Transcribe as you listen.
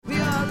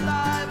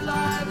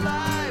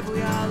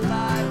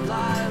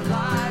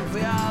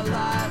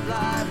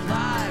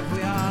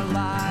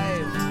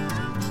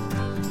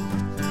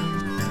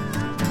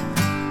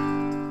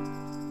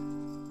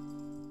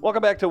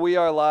Welcome back to We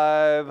Are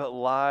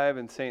live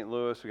in St.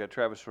 Louis. We got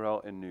Travis Terrell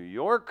in New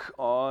York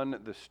on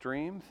the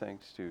stream.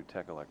 Thanks to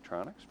Tech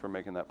Electronics for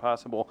making that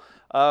possible.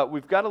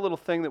 We've got a little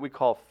thing that we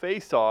call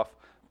Face Off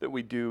that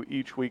we do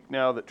each week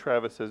now that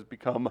Travis has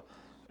become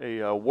a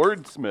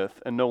wordsmith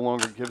and no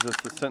longer gives us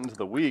the sentence of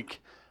the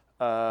week.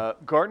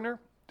 Gardner,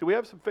 do we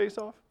have some Face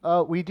Off?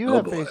 We do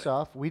have Face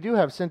Off. We do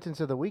have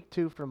Sentence of the Week,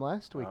 too, from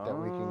last week that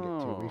we can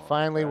get to. We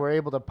finally were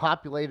able to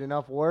populate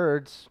enough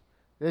words.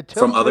 It took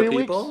From 3 other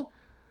weeks. people?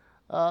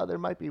 There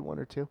might be one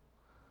or two.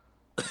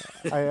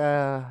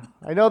 I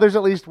know there's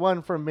at least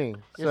one from me.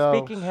 Your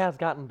speaking has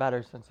gotten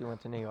better since you went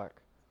to New York.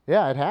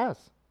 Yeah, it has.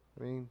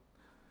 I mean,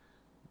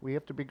 we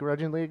have to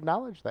begrudgingly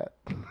acknowledge that.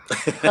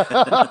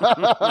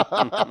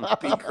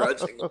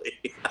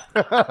 Begrudgingly.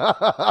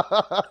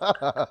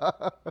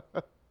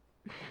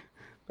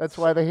 That's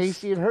why the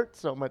hayseed hurts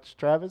so much,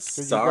 Travis.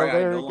 Sorry,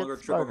 I no longer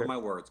trip over my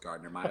words,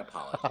 Gardner. My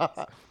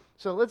apologies.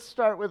 So let's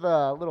start with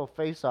a little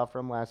face-off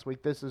from last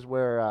week. This is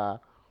where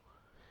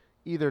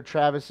either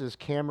Travis's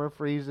camera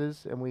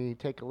freezes and we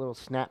take a little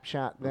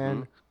snapshot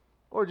then,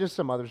 or just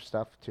some other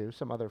stuff too,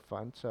 some other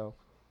fun. So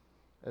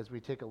as we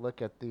take a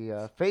look at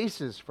the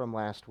faces from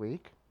last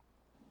week.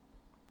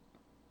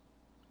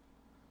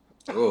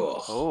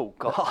 Oh,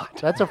 God.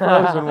 That's a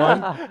frozen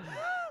one.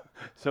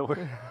 So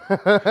we're...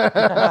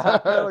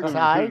 That looks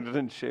high.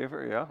 Didn't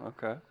Shaver, yeah,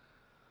 okay.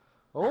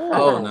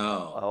 Oh,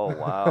 no. Oh,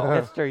 wow.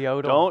 Mr.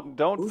 Yodel.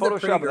 Don't Who's the Photoshop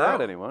pretty that,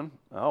 girl? anyone.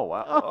 Oh,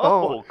 wow.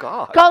 Oh,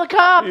 God. Call the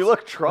cops! You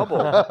look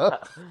troubled.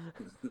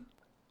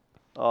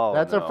 Oh,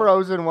 That's no. a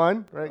frozen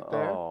one right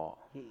there. Oh,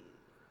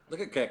 Look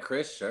at that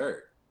Chris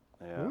shirt.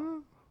 yeah.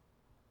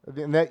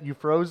 And that you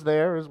froze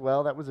there as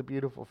well. That was a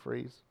beautiful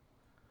freeze.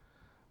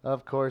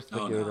 Of course, the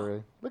Oh, no.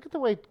 Gatorade. Look at the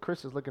way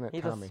Chris is looking at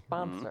He's Tommy. a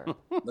sponsor.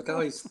 Look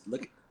how he's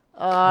look.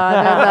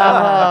 And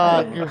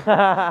then the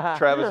hug.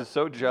 Travis is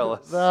so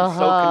jealous. The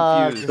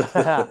He's so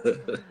hug.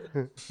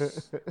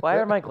 confused. Why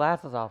are my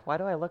glasses off? Why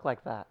do I look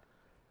like that?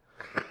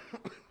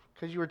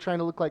 Because you were trying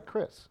to look like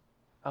Chris.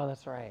 Oh,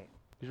 that's right.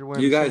 'Cause you're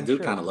wearing You the guys same do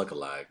shirt. kind of look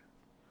alike.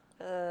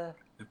 Uh,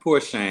 Poor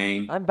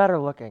Shane. I'm better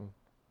looking.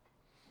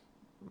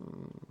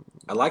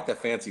 I like the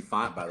fancy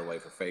font, by the way,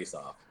 for Face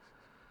Off.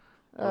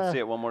 Let's see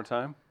it one more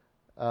time.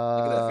 Look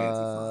at that fancy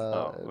font.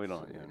 Oh, we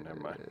don't. Yeah, never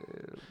mind.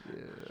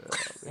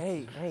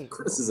 Hey.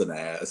 Chris is an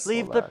ass.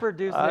 Leave the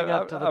producing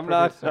up to the I'm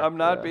producer. not. I'm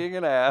not being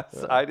an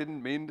ass. I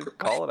didn't mean to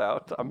call it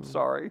out. I'm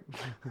sorry.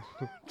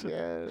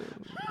 Yeah.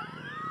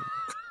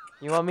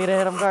 You want me to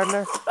hit him,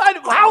 Gardner?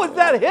 How is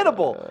that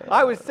hittable?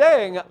 I was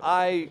saying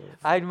I.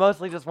 I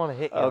mostly just want to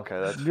hit you. Okay,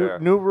 that's fair.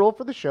 New rule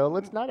for the show.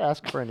 Let's not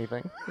ask for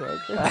anything.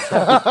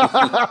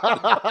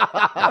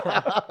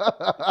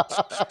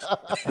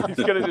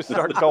 He's gonna just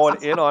start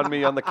going in on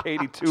me on the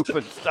Katie Toop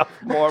and stuff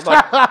more. I'm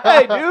like,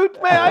 hey,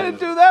 dude, man, I didn't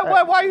do that.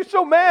 Why are you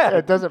so mad?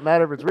 It doesn't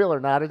matter if it's real or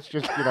not. It's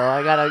just,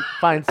 I got to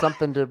find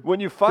something to... When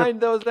you find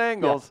those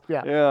angles,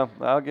 yeah.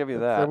 I'll give you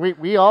that. So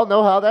we all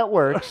know how that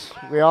works.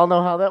 We all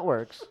know how that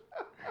works.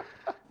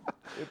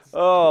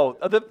 Oh,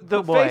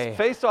 the boy.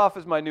 face off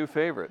is my new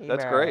favorite.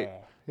 That's great.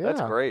 Yeah.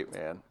 That's great,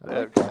 man.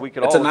 We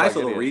could It's all a look nice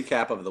like little idiots.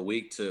 recap of the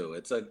week too.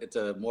 It's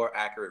a more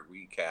accurate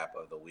recap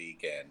of the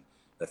week and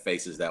the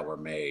faces that were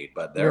made.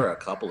 But there are a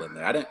couple in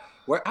there.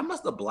 I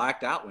must have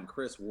blacked out when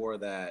Chris wore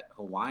that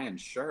Hawaiian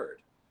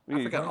shirt.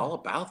 I forgot all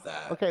about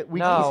that. Okay, we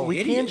No. can't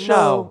Idiot. show...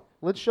 No.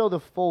 Let's show the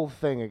full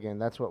thing again.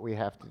 That's what we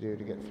have to do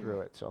to get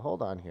through it. So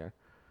hold on here.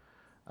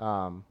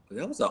 That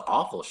was an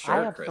awful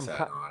shirt have Chris some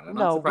had co- on. I'm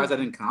No, surprised we- I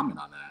didn't comment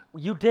on that.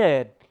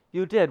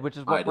 You did, which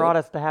is I what did? brought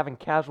us to having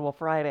Casual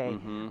Friday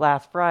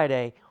last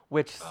Friday,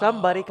 which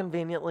somebody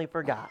conveniently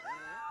forgot.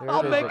 There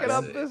I'll is make it again.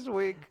 up this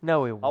week.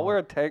 No, we won't. I'll wear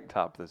a tank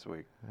top this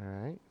week. All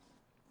right.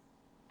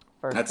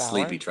 First That's hour.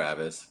 Sleepy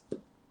Travis.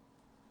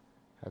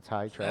 That's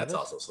high, Travis. That's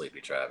also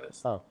Sleepy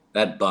Travis. Oh.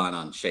 That bun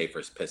on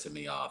Schaefer's pissing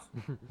me off.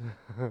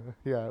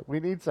 Yeah, we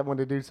need someone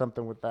to do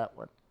something with that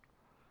one.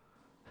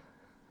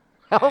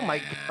 Oh,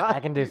 my God. I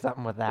can do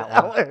something with that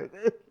one.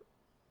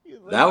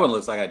 That one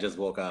looks like I just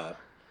woke up.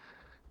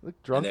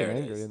 Look drunk and there it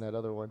angry is. in that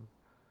other one.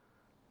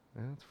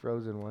 That's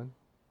frozen one.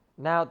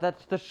 Now,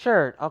 that's the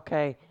shirt.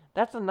 Okay,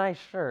 that's a nice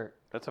shirt.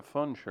 That's a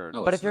fun shirt.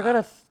 No, But it's if you're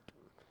not.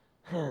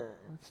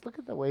 Let's look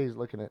at the way he's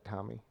looking at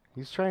Tommy.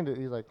 He's trying to.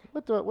 He's like,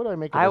 what do I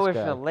make of I this wish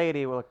guy? a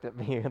lady looked at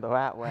me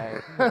that way.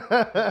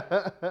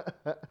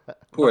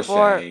 Poor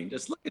Before- Shane.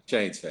 Just look at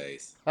Shane's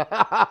face. He's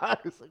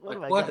like,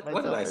 Like, have I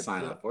what got did I myself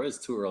sign into? up for? It's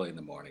too early in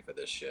the morning for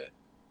this shit.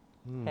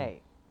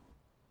 Hey,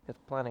 it's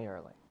plenty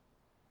early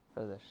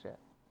for this shit.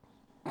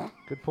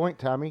 Good point,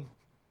 Tommy.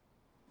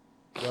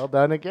 Well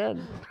done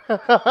again. Don't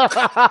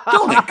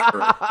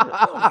encourage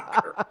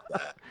that.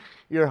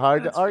 You're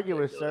hard That's to argue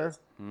with, ridiculous.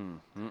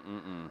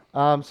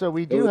 sir. So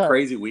we It do was a have.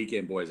 crazy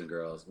weekend, boys and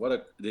girls.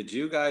 Did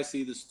you guys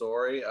see the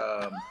story?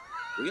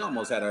 We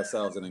almost had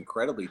ourselves an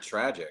incredibly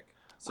tragic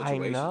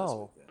situation know. this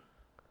weekend.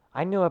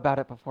 I knew about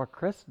it before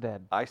Chris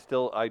did. I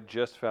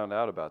just found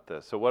out about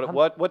this. So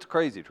what's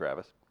crazy,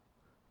 Travis?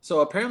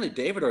 So apparently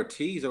David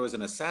Ortiz, there was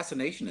an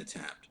assassination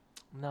attempt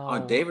No.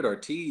 on David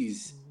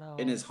Ortiz No.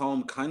 in his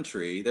home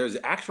country. There's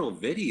actual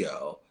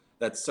video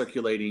that's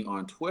circulating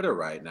on Twitter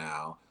right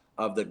now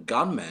of the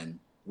gunman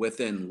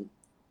within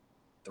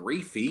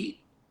 3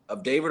 feet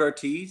of David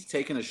Ortiz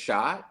taking a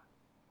shot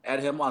at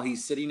him while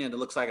he's sitting in, it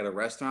looks like, at a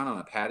restaurant on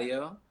a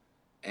patio.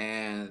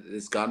 And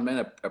this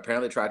gunman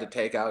apparently tried to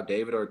take out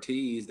David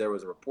Ortiz. There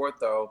was a report,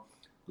 though,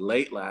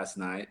 late last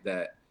night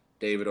that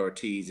David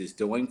Ortiz is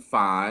doing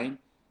fine.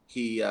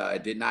 He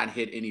did not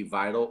hit any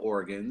vital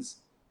organs,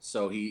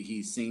 so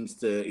he's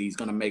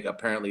going to make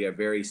apparently a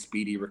very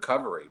speedy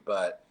recovery.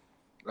 But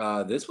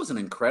this was an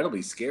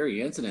incredibly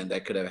scary incident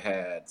that could have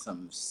had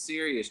some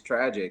serious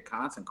tragic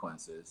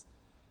consequences.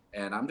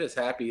 And I'm just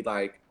happy,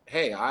 like,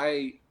 hey,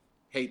 I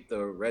hate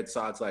the Red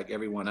Sox like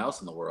everyone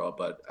else in the world,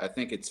 but I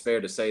think it's fair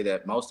to say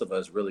that most of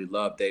us really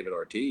love David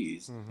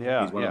Ortiz. Mm-hmm.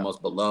 Yeah, he's one of the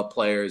most beloved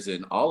players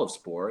in all of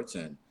sports,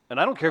 and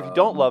I don't care if you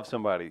don't love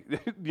somebody.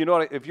 You know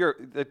what? If you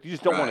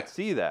just don't want to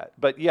see that.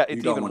 But yeah,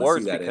 it's even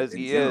worse because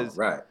he's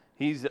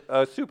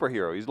a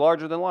superhero. He's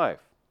larger than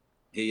life.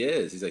 He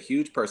is. He's a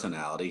huge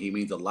personality. He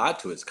means a lot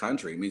to his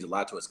country. He means a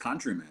lot to his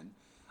countrymen,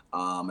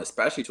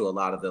 especially to a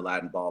lot of the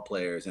Latin ball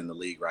players in the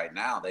league right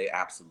now. They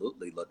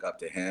absolutely look up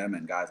to him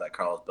and guys like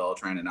Carlos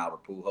Beltran and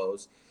Albert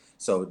Pujols.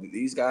 So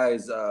these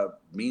guys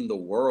mean the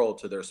world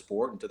to their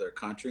sport and to their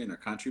country and their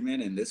countrymen.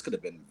 And this could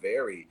have been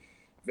very,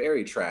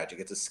 very tragic.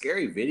 It's a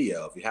scary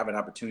video. If you have an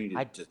opportunity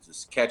to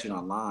just catch it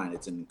online,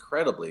 it's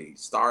incredibly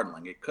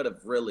startling. It could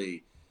have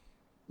really,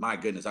 my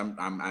goodness,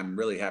 I'm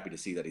really happy to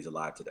see that he's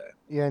alive today.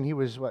 Yeah, and he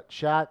was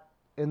shot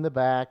in the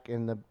back,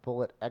 and the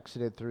bullet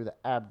exited through the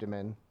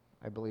abdomen,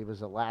 I believe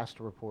is the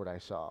last report I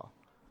saw.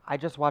 I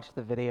just watched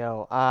the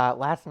video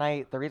last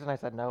night. The reason I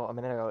said no a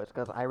minute ago is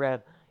because I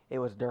read it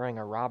was during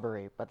a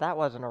robbery, but that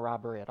wasn't a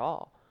robbery at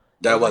all.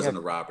 That wasn't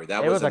a robbery.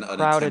 That was an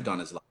attempt on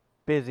his life.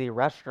 Busy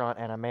restaurant,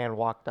 and a man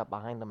walked up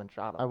behind them and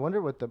shot him. I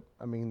wonder what the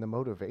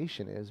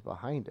motivation is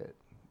behind it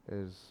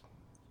is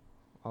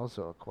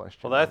also a question.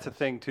 Well, that's the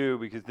thing too,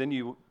 because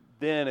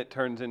then it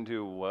turns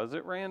into, was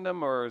it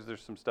random, or is there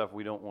some stuff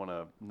we don't want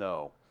to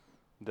know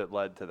that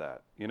led to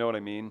that? You know what I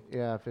mean?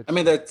 Yeah.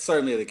 That's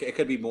certainly, it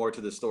could be more to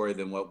the story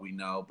than what we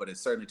know, but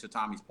it's certainly, to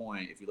Tommy's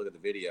point, if you look at the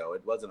video,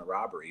 it wasn't a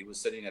robbery. He was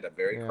sitting at a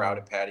very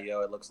crowded patio,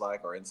 it looks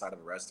like, or inside of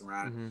a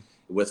restaurant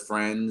with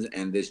friends,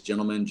 and this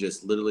gentleman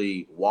just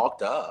literally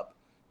walked up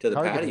to the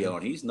patio,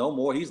 and he's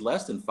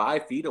less than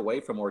 5 feet away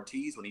from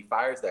Ortiz when he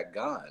fires that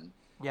gun.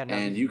 Yeah, no,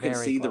 and you can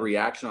see the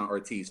reaction on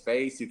Ortiz's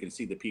face. You can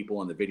see the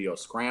people in the video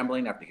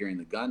scrambling after hearing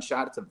the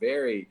gunshot. It's a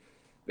very,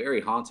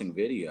 very haunting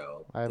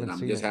video. And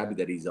I'm just happy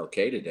that he's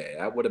okay today.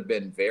 That would have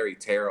been very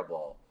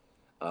terrible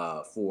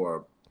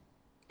for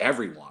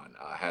everyone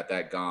had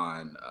that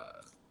gone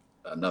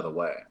another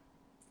way.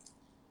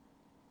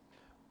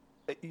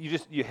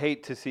 You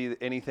hate to see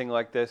anything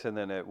like this, and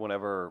then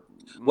whenever...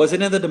 Was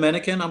it in the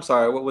Dominican? I'm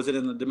sorry. What was it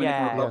in the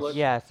Dominican Republic?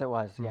 Yes, it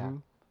was. Yeah.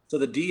 So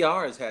the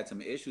DR has had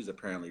some issues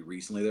apparently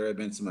recently. There have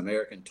been some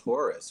American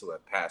tourists who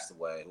have passed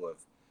away,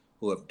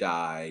 who have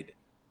died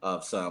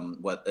of some,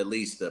 what at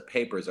least the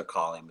papers are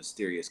calling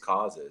mysterious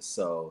causes.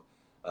 So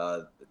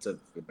it's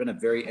been a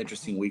very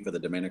interesting week for the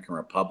Dominican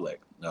Republic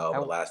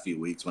over the last few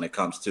weeks when it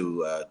comes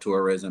to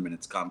tourism, and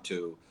it's come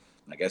to,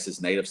 I guess,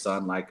 his native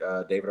son like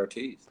David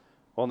Ortiz.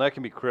 Well, and that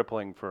can be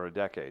crippling for a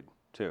decade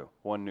too.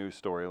 One news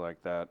story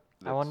like that.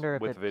 I wonder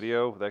if with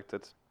video,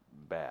 that's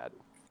bad.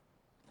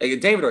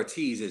 David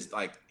Ortiz is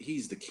like,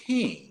 he's the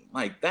king.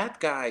 Like, that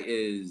guy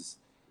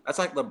that's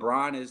like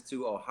LeBron is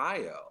to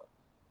Ohio,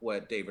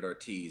 what David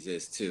Ortiz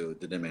is to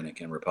the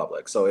Dominican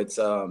Republic. So it's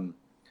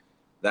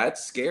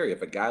that's scary.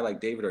 If a guy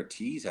like David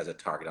Ortiz has a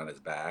target on his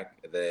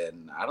back,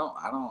 then I don't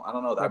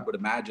know. I would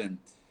imagine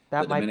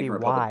that the might Dominican be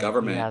Republic why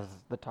government he has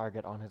the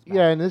target on his back.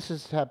 Yeah, and this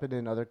has happened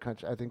in other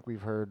countries. I think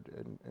we've heard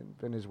in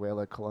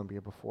Venezuela, Colombia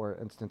before,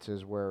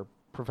 instances where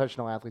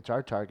professional athletes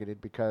are targeted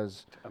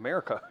because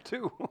America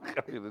too.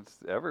 I mean, it's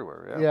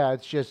everywhere. Yeah,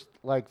 it's just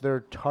like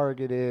they're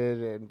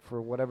targeted, and for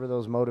whatever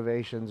those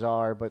motivations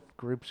are. But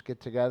groups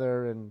get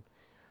together, and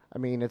I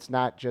mean, it's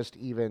not just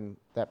even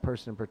that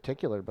person in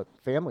particular, but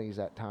families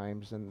at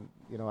times. And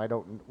we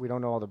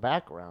don't know all the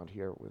background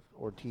here with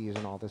Ortiz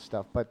and all this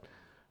stuff, but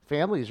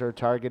families are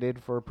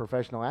targeted for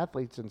professional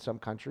athletes in some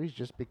countries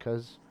just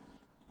because,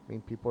 I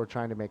mean, people are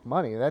trying to make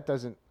money. That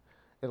doesn't,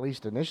 at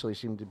least initially,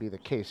 seem to be the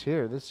case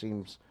here. This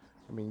seems,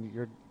 I mean,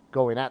 you're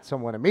going at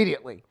someone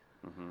immediately.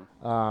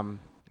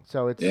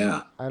 So it's,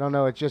 I don't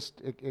know,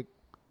 it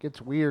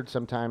gets weird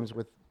sometimes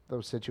with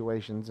those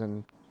situations.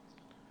 And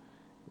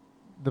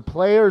the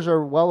players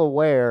are well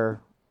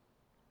aware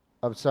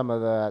of some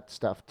of that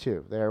stuff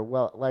too. They're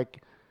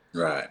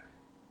right.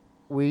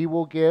 We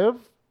will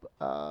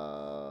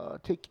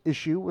take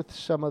issue with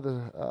some of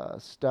the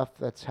stuff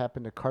that's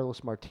happened to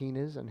Carlos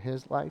Martinez and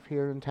his life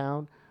here in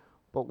town.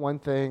 But one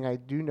thing I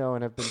do know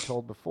and have been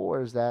told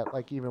before is that,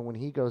 like, even when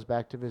he goes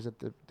back to visit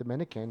the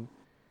Dominican,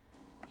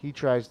 he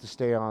tries to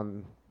stay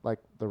on, like,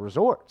 the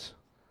resorts,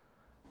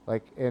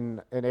 like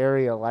in an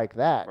area like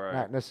that,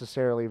 not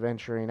necessarily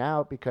venturing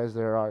out because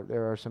there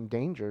are some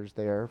dangers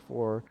there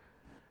for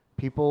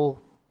people,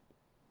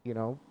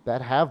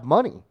 that have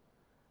money,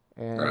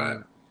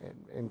 and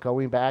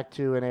going back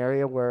to an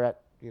area where,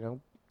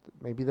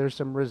 maybe there's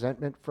some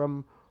resentment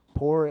from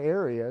poor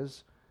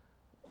areas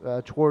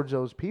towards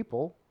those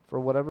people for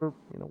whatever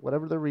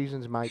the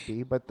reasons might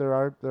be. But there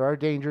are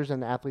dangers,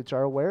 and athletes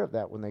are aware of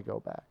that when they go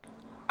back.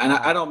 And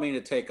I don't mean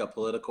to take a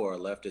political or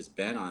leftist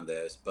bent on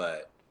this,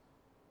 but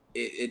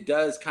it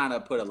does kind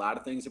of put a lot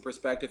of things in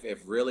perspective.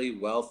 If really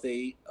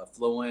wealthy,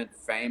 affluent,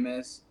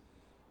 famous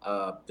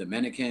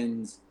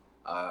Dominicans,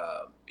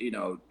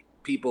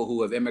 people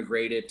who have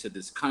immigrated to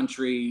this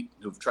country,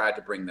 who've tried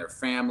to bring their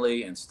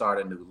family and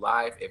start a new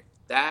life, if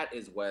that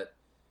is what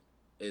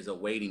is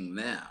awaiting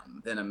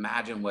them, then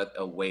imagine what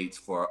awaits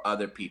for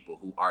other people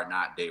who are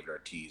not David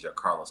Ortiz or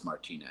Carlos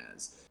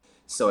Martinez.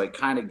 So it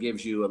kind of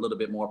gives you a little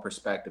bit more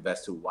perspective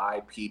as to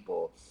why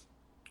people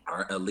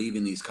are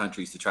leaving these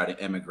countries to try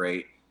to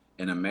immigrate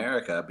in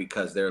America,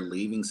 because they're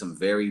leaving some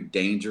very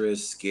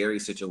dangerous, scary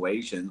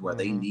situations where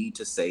they need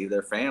to save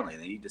their family.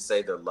 They need to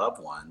save their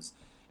loved ones.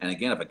 And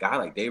again, if a guy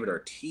like David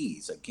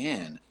Ortiz,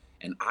 again,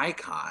 an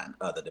icon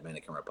of the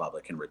Dominican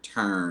Republic, can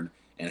return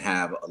and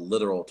have a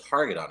literal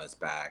target on his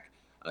back,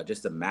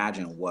 just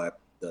imagine what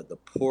the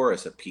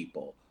poorest of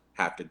people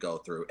have to go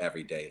through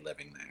every day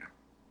living there.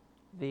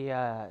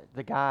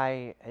 The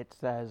guy, it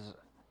says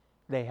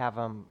they have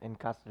him in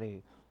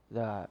custody.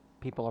 The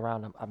people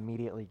around him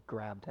immediately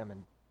grabbed him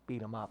and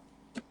beat him up.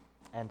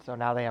 And so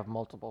now they have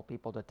multiple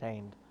people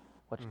detained,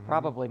 which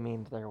probably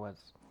means there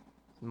was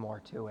more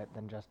to it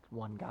than just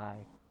one guy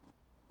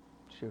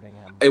shooting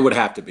him. It would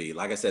have to be.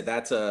 Like I said,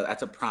 that's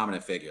a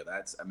prominent figure.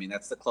 That's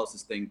the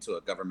closest thing to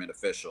a government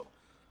official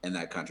in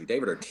that country.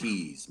 David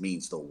Ortiz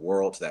means the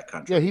world to that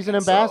country. Yeah, he's an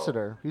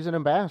ambassador. He's an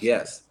ambassador.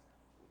 Yes.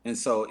 And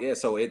so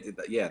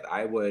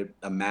I would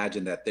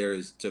imagine that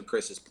there's, to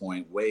Chris's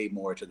point, way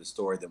more to the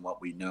story than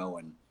what we know.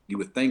 And you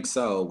would think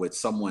so with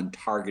someone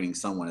targeting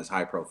someone as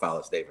high profile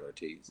as David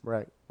Ortiz.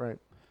 Right.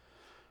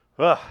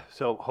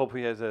 So hope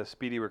he has a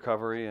speedy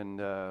recovery and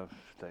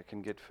that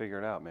can get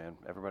figured out, man.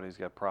 Everybody's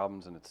got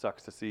problems, and it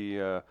sucks to see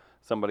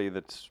somebody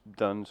that's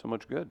done so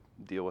much good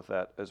deal with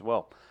that as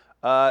well.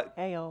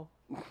 Heyo.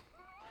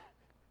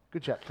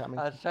 Good job, Tommy.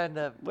 I was trying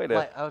to bring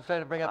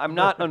up. I'm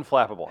not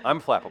unflappable.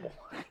 I'm flappable.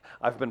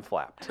 I've been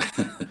flapped.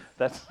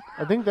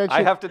 I think that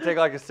I have to take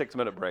like a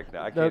 6-minute break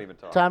now. I can't even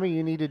talk. Tommy,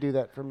 you need to do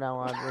that from now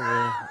on when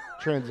we're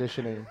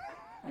transitioning.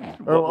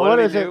 What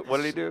did he do? What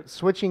did he do?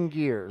 Switching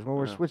gears. When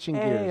we're switching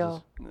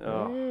gears.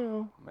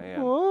 Oh,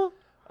 man.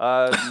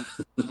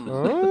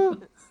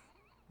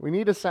 We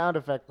need a sound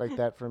effect like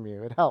that from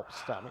you. It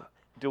helps, Tommy.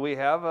 Do we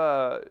have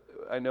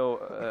I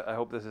know, I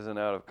hope this isn't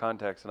out of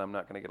context and I'm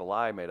not going to get a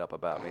lie made up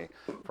about me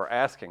for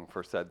asking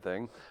for said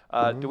thing.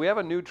 Do we have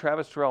a new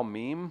Travis Terrell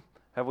meme?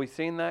 Have we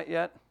seen that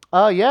yet?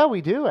 Yeah,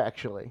 we do,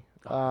 actually.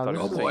 We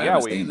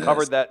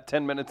covered that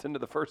 10 minutes into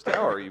the first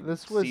hour, you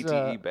this was,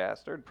 CTE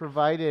bastard.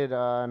 Provided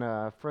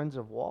on Friends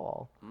of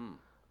Wall.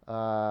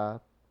 And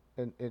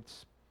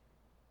it's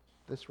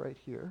this right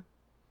here.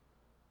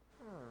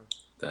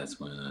 That's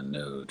when I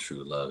know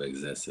true love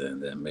existed,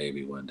 and then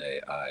maybe one day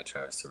I,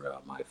 Travis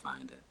Terrell, might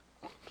find it.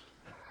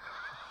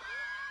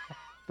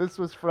 This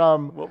was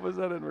from... What was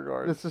that in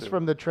regards to? This is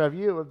from the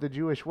Trevue of the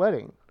Jewish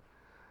wedding.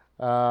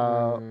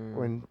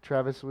 When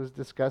Travis was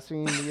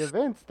discussing the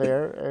events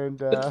there,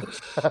 and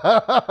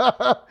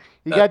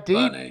he got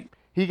deep. Funny.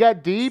 He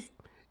got deep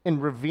in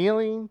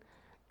revealing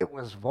it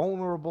was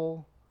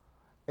vulnerable,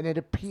 and it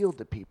appealed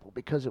to people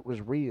because it was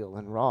real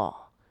and raw.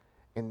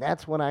 And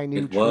that's when I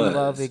knew true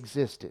love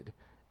existed.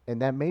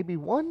 And that maybe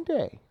one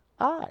day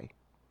I,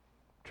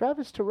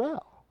 Travis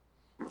Terrell,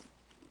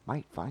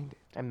 might find it.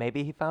 And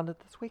maybe he found it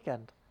this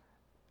weekend.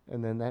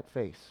 And then that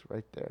face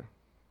right there.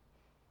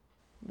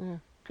 Yeah.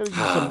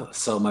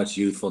 So much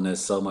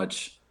youthfulness, so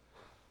much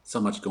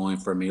going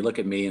for me. Look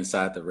at me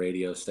inside the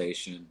radio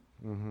station.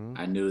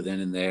 I knew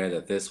then and there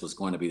that this was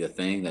going to be the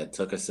thing that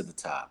took us to the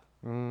top.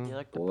 You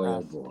look Boy,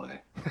 oh depressed.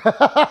 boy.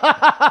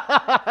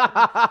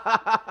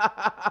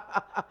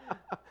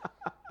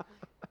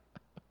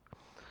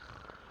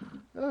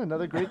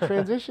 Another great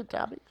transition,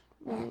 Tommy.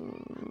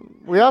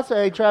 We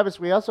also, Travis,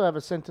 we also have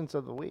a sentence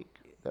of the week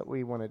that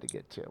we wanted to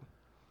get to.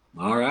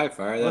 All right,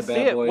 fire that Let's see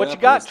bad it. boy What up.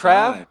 you got, It's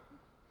Trav? time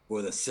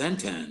for the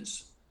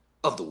sentence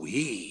of the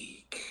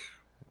week.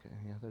 Okay,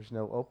 yeah, there's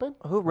no open.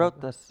 Who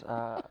wrote this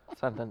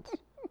sentence?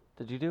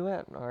 Did you do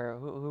it, or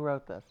who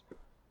wrote this?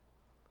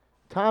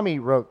 Tommy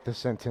wrote the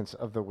sentence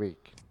of the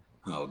week.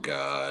 Oh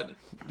God.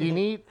 Do you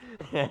need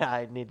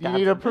I need. do you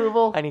need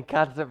approval? I need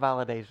constant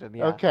validation.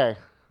 Yeah. Okay.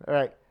 All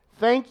right.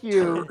 Thank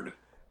you. Turd.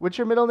 What's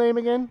your middle name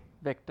again?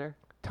 Victor.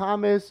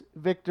 Thomas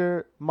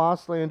Victor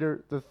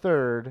Mosslander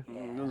III.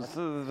 This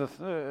is the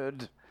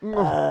third.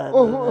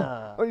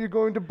 Are you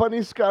going to Bunny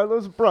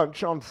Skylar's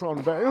brunch on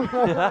Sunday?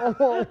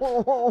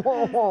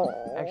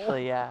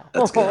 Actually, yeah.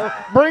 That's good.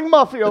 Bring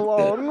Muffy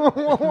along.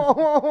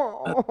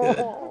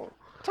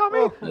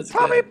 Tommy, That's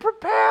Tommy, good.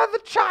 prepare the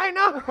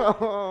china.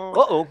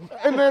 Uh-oh.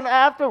 And then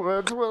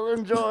afterwards, we'll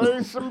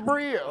enjoy some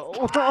brio.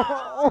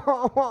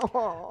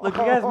 Look,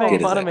 you guys make Get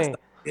his fun of ass me. up.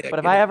 Yeah, But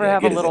if get I it- ever yeah, have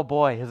a get his little ass-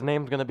 boy, his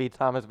name's gonna be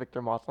Thomas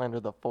Victor Mosslander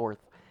IV.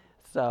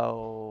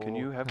 So. Can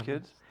you have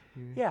kids?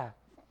 Yeah.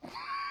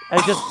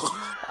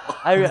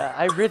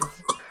 I risk.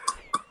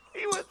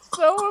 He was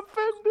so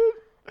offended.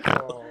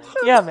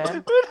 Yeah,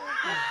 man.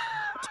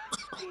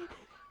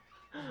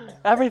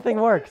 Everything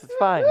works. It's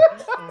fine.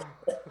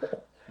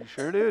 You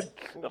sure did.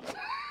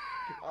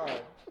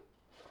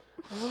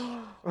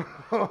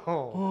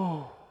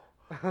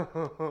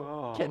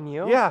 Can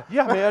you? Yeah,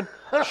 man.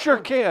 Sure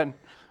can.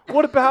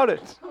 What about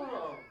it?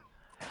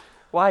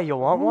 Why, you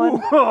want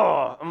one?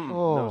 Oh,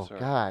 Oh, no, sir.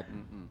 God.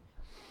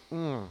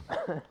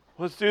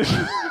 Let's do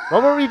this.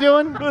 What were we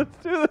doing? Let's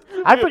do this.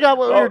 I forgot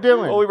what we were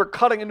doing. Oh, we were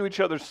cutting into each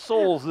other's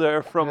souls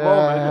there for a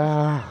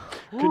moment.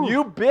 Can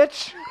you,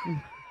 bitch?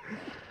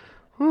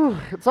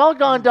 It's all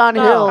gone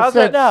downhill How's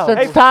since, that? since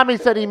Hey, Tommy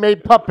said he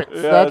made puppets.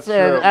 Yeah, That's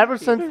that's true. it. Ever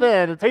since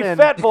then, it's Hey, been.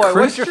 fat boy, Chris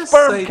what's your just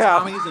sperm say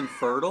count? Tommy's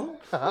infertile?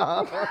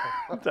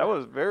 That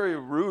was very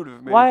rude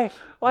of me. Why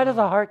does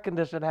a heart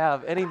condition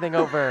have anything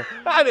over?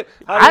 I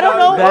don't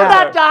know. We're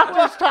that? not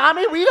doctors,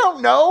 Tommy. We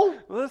don't know.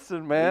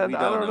 Listen, man, We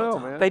I don't don't know, know,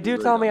 Tom. man. They do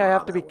really tell don't me know I how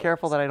have to be that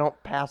careful works. that I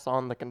don't pass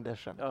on the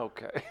condition.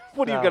 Okay.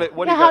 What do you So- got?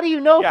 What Yeah, do you how got? do you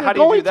know if yeah, you're how do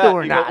you going do that? to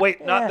or You not? Go,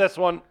 wait, not Yeah. this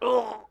one.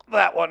 Ugh,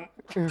 that one.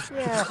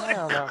 Yeah, I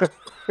don't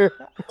know.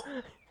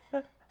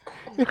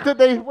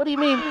 What do you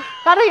mean?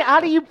 How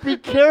do you be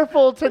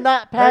careful to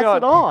not pass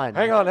it on?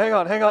 Hang on.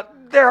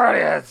 There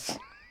it is.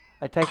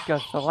 I take a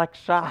select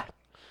shot.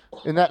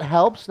 And that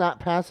helps not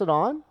pass it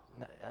on?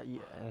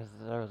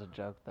 There was a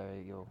joke there.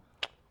 You.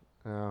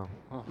 Oh.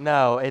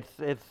 No, it's.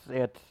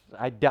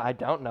 I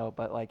don't know,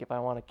 but like if I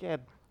want a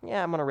kid,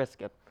 yeah, I'm gonna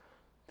risk it.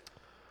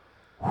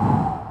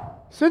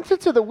 Since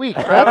it's of the week,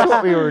 that's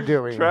what we were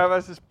doing.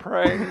 Travis is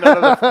praying.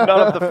 None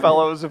of the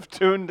fellows have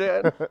tuned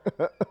in.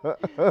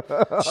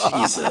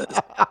 Jesus.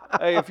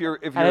 Hey, if you're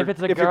And if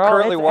it's a you're girl,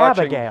 currently it's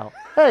watching, Abigail.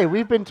 Hey,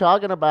 we've been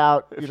talking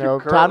about, If you you're know,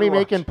 currently Tommy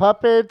making watching-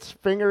 puppets,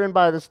 fingering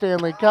by the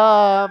Stanley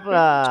Cup.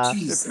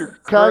 Jesus. if you're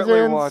currently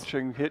Cousins.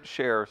 watching, hit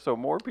share so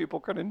more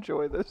people can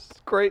enjoy this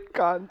great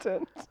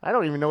content. I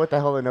don't even know what the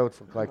hell the notes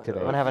look like today.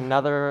 I'm gonna have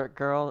another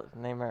girl.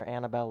 Name her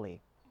Annabelle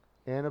Lee.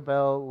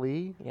 Annabelle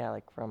Lee? Yeah,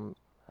 like from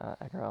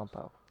Edgar Allan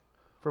Poe.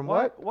 From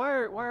Why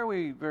what? why are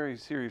we very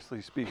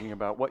seriously speaking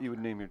about what you would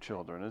name your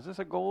children? Is this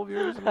a goal of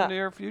yours in the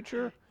near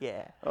future?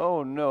 Yeah.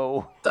 Oh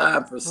no.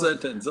 Time for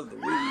sentence of the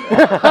week. Yep.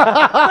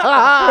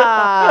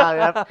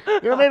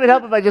 You know, maybe it'd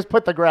help if I just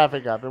put the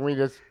graphic up and we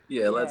just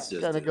Yeah, let's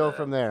just Gonna do go that.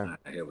 from there. All right,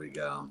 here we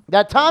go.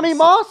 that Tommy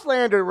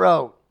Mosslander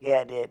wrote.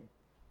 Yeah, I did.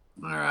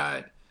 All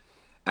right.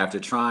 After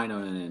trying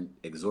on an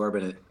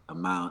exorbitant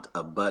amount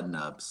of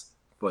button-ups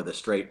for the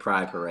straight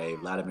pride parade,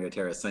 Vladimir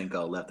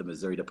Tarasenko left the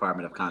Missouri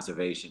Department of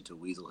Conservation to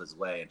weasel his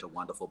way into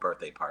wonderful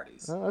birthday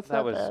parties. Oh, that's That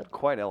not was bad.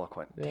 quite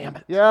eloquent. Damn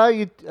it. Yeah,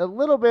 a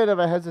little bit of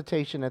a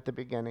hesitation at the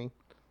beginning.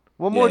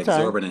 One more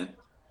time. Exorbitant.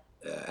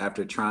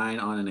 After trying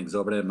on an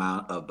exorbitant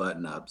amount of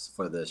button-ups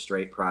for the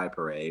straight pride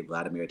parade,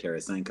 Vladimir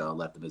Tarasenko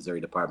left the Missouri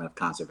Department of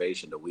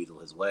Conservation to weasel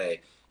his way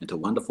into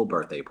wonderful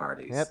birthday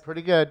parties. Yep,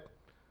 pretty good.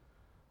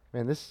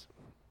 Man, this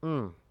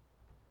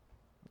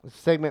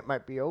segment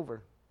might be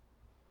over.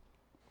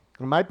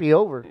 It might be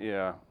over.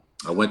 Yeah.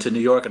 I went to New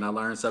York and I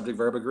learned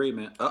subject-verb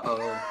agreement. Uh-oh.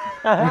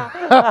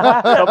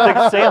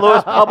 Something St.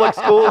 Louis Public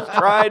Schools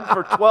tried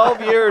for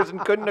 12 years and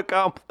couldn't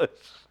accomplish.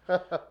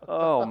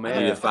 Oh I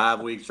man. needed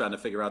 5 weeks trying to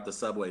figure out the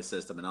subway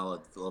system, and all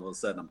of a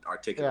sudden I'm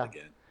articulate Yeah.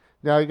 again.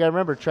 Now you gotta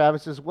remember,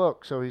 Travis is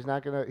woke, so he's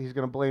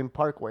gonna blame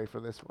Parkway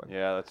for this one.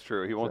 Yeah, that's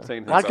true. He won't say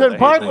anything. Why about couldn't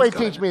the hate Parkway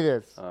Thanks, teach me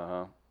this?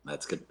 Uh-huh.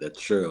 That's good. That's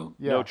true.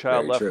 Yeah. No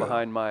child very left true.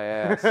 behind my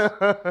ass.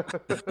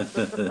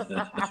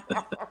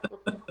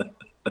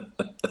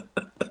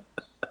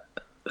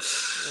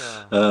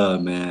 Oh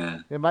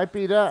man, It might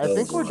be done. I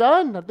think we're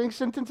done. I think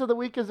sentence of the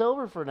week is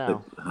over for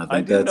now. I think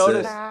I do that's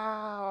notice. it.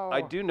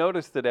 I do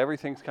notice that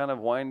everything's kind of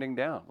winding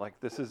down. Like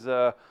this is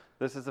the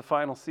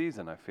final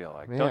season. I feel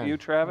like. Man. Don't you,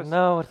 Travis?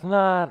 No, it's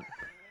not.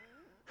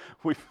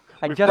 We've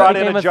I we've just brought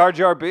in became a a- Jar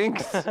Jar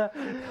Binks. I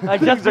just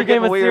Things are became a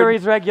getting weird.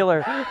 series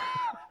regular.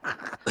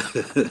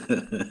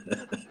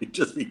 It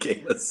just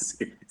became a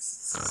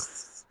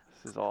series.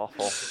 This is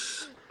awful.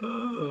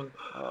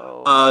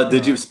 Oh.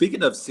 Did you?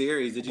 Speaking of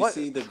series, did you What?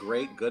 see The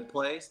Great Good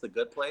Place? The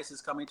Good Place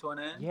is coming to an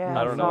end. Yeah,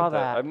 I don't know saw what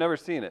that. I've never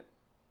seen it.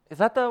 Is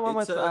that the one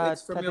It's, with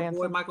it's from Ted your boy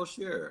Danson? Michael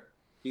Shearer.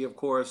 He, of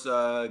course,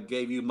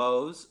 gave you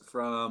Mose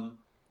from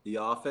The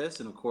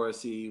Office, and of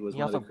course, he was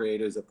one of the Awesome.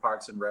 creators of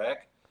Parks and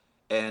Rec,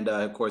 and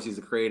of course, he's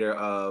the creator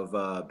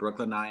of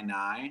Brooklyn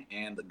Nine-Nine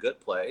and The Good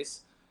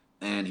Place.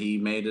 And he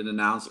made an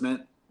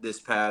announcement this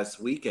past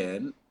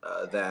weekend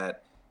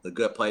that The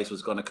Good Place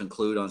was going to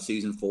conclude on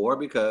season 4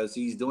 because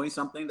he's doing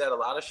something that a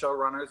lot of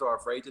showrunners are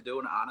afraid to do,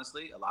 and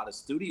honestly, a lot of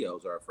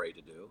studios are afraid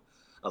to do: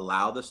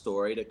 allow the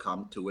story to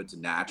come to its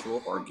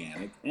natural,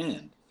 organic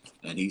end.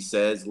 And he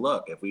says,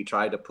 look, if we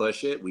tried to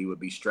push it, we would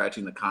be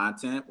stretching the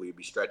content, we would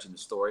be stretching the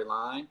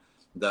storyline.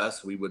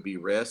 Thus, we would be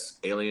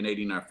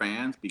alienating our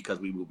fans because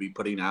we will be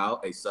putting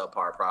out a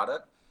subpar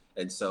product.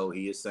 And so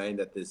he is saying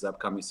that this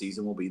upcoming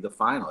season will be the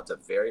final. It's a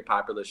very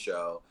popular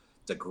show.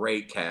 It's a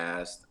great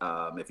cast.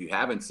 If you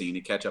haven't seen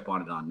it, catch up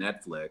on it on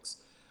Netflix.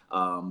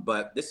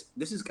 But this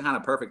is kind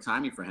of perfect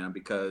timing for him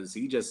because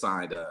he just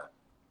signed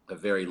a a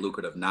very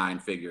lucrative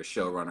 9-figure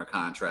showrunner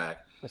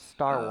contract. With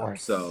Star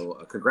Wars.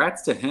 So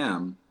congrats to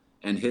him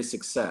and his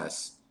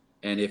success.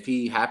 And if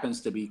he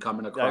happens to be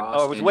coming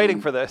across, I was waiting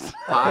for this.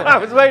 podcast I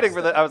was waiting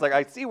for that. I was like,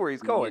 I see where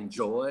he's he going.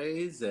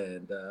 enjoys,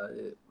 and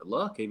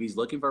look, if he's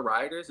looking for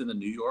writers in the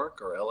New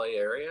York or LA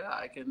area,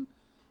 I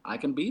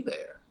can be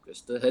there.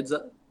 Just a heads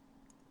up.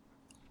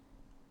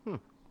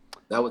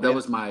 That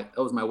was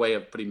my way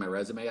of putting my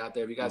resume out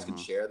there. If you guys can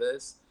share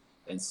this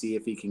and see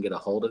if he can get a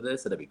hold of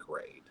this, that'd be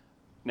great.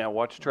 Now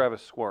watch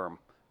Travis squirm.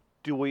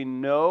 Do we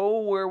know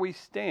where we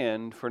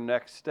stand for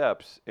next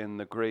steps in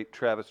the great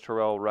Travis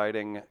Terrell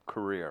writing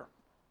career?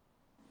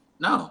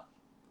 No,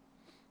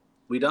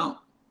 we don't.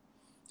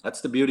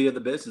 That's the beauty of the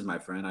business, my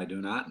friend. I do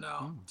not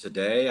know.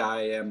 Today,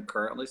 I am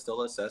currently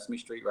still a Sesame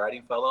Street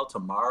writing fellow.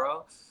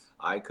 Tomorrow,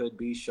 I could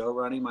be show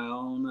running my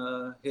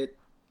own hit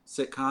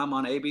sitcom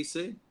on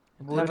ABC.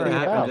 What It would could it be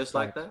happen about? just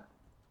like that.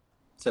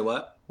 Say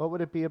what? What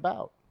would it be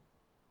about?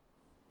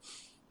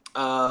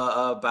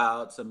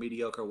 About some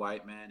mediocre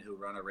white men who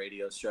run a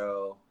radio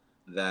show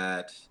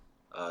that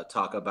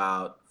talk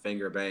about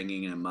finger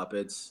banging and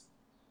Muppets.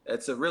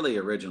 It's a really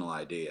original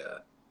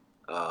idea.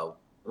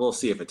 We'll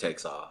see if it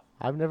takes off.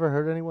 I've never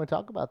heard anyone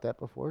talk about that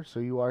before, so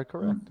you are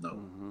correct.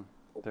 No,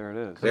 There it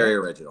is. very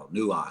original,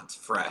 nuance,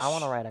 fresh. I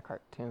want to write a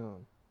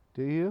cartoon.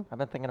 Do you? I've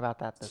been thinking about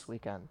that this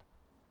weekend.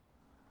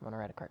 I'm going to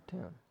write a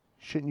cartoon.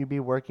 Shouldn't you be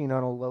working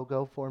on a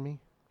logo for me?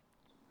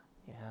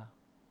 Yeah.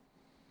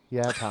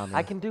 Yeah, Tommy.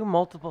 I can do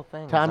multiple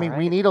things. Tommy, all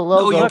we right? need a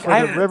logo you for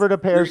can't. the River to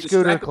Pear You're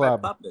Scooter distracted by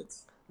Club.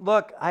 puppets.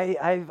 Look,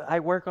 I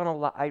work on a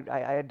lot.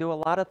 I do a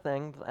lot of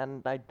things,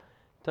 and I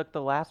took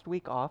the last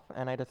week off,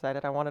 and I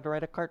decided I wanted to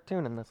write a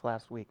cartoon in this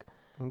last week.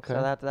 Okay.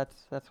 So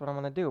that's what I'm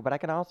gonna do. But I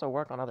can also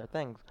work on other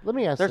things. Let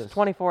me ask There's this.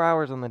 24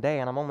 hours in the day,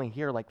 and I'm only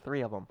here like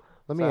 3 of them.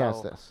 Let me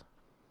ask this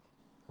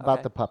about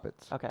Okay. the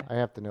puppets. Okay. I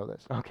have to know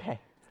this Okay.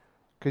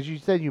 because you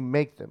said you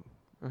make them,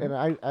 Mm-hmm.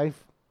 and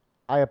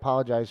I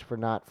apologize for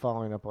not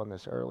following up on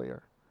this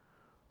earlier.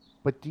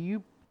 But do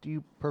you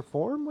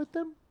perform with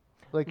them,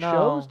 like No.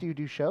 shows? Do you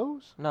do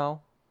shows?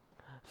 No.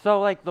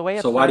 So like the way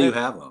it So why do you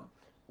started- have them?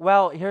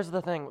 Well, here's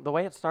the thing. The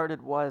way it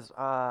started was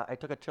I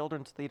took a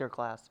children's theater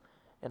class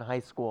in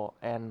high school,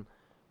 and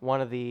one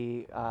of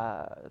the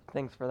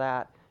things for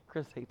that,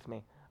 Chris hates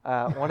me.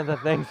 One of the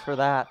things for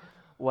that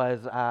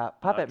was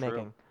puppet true.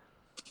 making.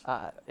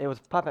 It was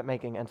puppet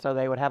making, and so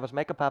they would have us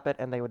make a puppet,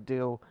 and they would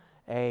do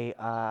a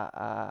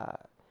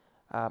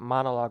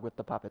monologue with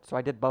the puppet. So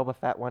I did Boba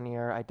Fett one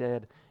year. I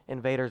did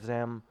Invader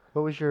Zim.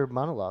 What was your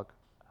monologue?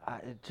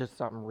 It's just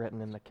something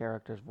written in the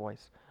character's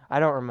voice. I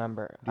don't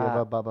remember. Do you have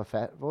a Bubba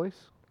Fett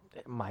voice?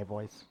 My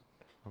voice.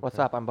 What's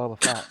up? I'm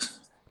Boba Fett.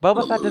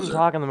 Boba Fett didn't loser.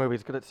 talk in the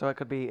movies, so it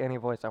could be any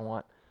voice I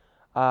want.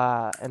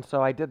 And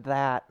so I did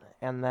that,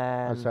 and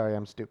then. I'm sorry,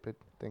 I'm stupid.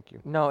 Thank you.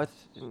 No,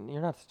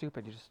 you're not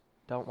stupid. You just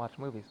don't watch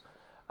movies.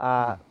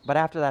 But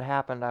after that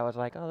happened, I was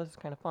like, oh, this is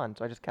kind of fun.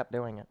 So I just kept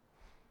doing it.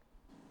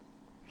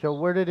 So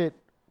where did it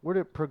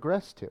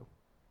progress to?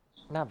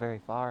 Not very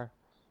far.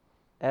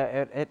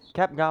 It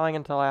kept going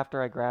until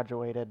after I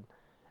graduated,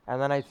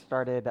 and then I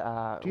started.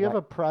 Do you have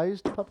a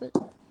prized puppet?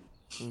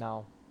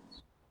 No.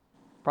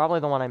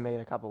 Probably the one I made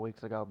a couple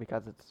weeks ago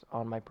because it's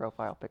on my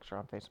profile picture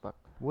on Facebook.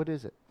 What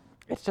is it?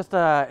 It's just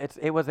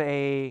it was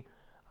a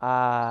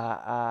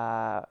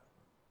there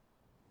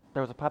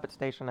was a puppet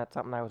station at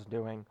something I was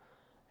doing,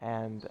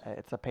 and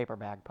it's a paper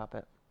bag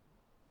puppet.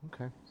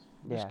 Okay.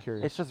 Yeah,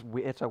 curious. it's just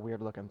it's a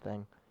weird looking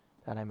thing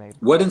that I made.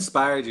 What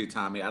inspired you,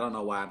 Tommy? I don't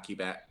know why I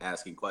keep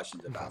asking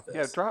questions about this.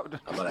 Yeah, drop.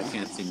 But I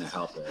can't seem to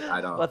help it.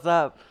 I don't. What's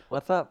up?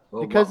 What's up?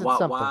 Well, Because it's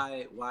something.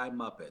 why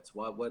Muppets?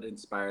 What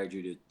inspired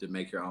you to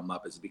make your own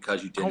Muppets?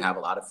 Because you didn't have a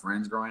lot of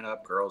friends growing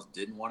up. Girls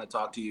didn't want to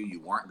talk to you.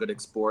 You weren't good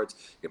at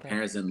sports. Your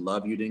parents didn't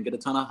love you. Didn't get a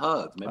ton of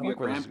hugs. Maybe your like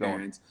where this is going.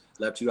 grandparents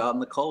left you out in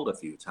the cold a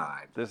few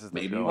times. This is the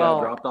Maybe show. you Well,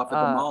 got dropped off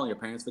at the mall and your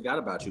parents forgot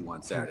about you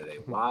one Saturday.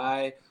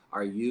 Why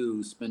are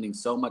you spending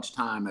so much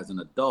time as an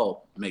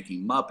adult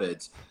making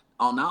Muppets?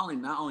 Not only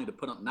to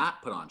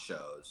not put on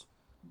shows,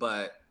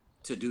 but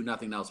to do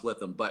nothing else with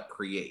them but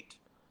create.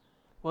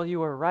 Well, you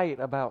were right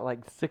about like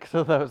 6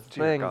 of those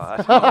Dear things. God.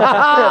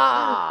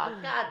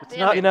 It's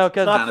not, you know, It's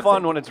not Kinda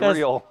fun thing. when it's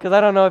real. Because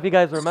I don't know if you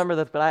guys remember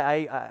this, but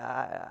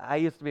I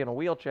used to be in a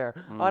wheelchair.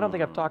 Oh, I don't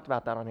think I've talked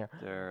about that on here.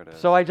 There it is.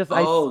 So I just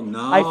Oh, no.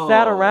 I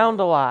sat around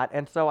a lot,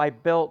 and so I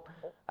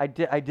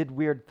did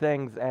weird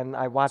things, and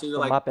I watched So the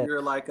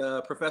you're Muppets.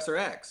 like Professor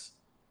X.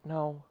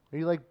 No, Are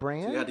you like So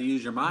Bran? you had to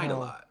use your mind a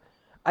No. lot.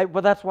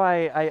 well that's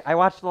why I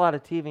watched a lot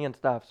of TV and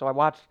stuff. So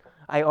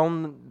I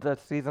own the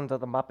seasons of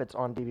the Muppets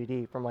on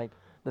DVD from like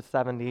the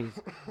 70s.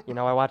 You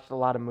know, I watched a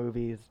lot of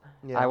movies.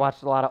 Yeah. I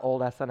watched a lot of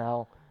old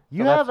SNL.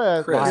 You So have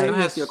that's- a Chris, can I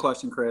curious- ask you a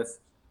question, Chris?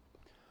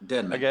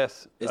 Denman. I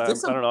guess. Is I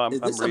this don't know. is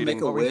this I'm a reading.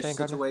 Make a What were you Wish saying,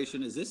 Gardner?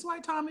 situation? Is this why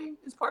Tommy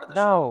is part of the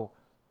show?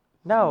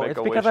 No, Make it's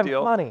a because Wish I'm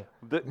deal? funny.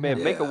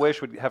 Man, Make a Yeah. Wish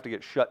would have to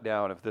get shut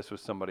down if this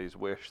was somebody's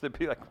wish. They'd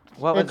be like,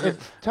 What was it?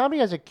 Tommy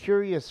has a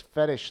curious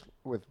fetish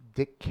with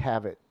Dick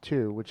Cavett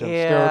too, which I'm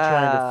still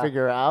trying Yeah. to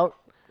figure out.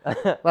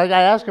 Like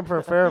I ask him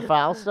for fair or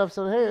foul stuff.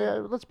 So hey,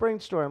 let's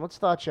brainstorm. Let's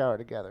thought shower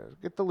together.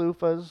 Get the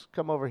loofahs.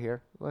 Come over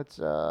here. Let's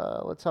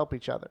help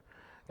each other.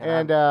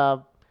 And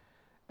And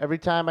every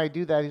time I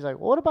do that, he's like,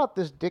 well, "What about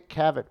this Dick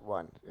Cavett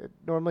one?" It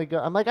normally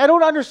I'm like, "I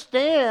don't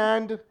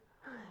understand."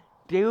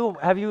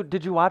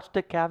 Did you watch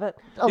Dick Cavett?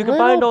 A You can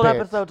find little old bit.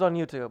 episodes on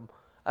YouTube.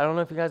 I don't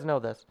know if you guys know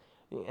this,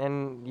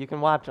 and you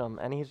can watch them.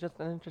 And he's just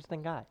an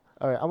interesting guy.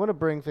 All right, I want to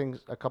bring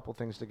a couple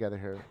things together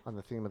here on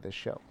the theme of this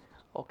show.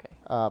 Okay.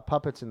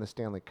 Puppets in the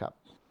Stanley Cup.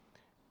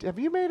 Have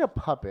you made a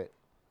puppet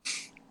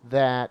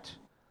that,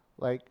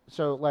 like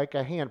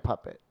a hand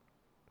puppet,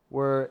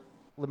 where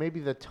maybe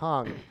the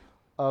tongue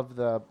of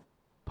the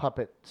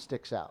puppet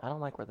sticks out? I don't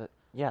like where the.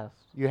 Yes.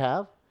 You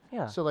have?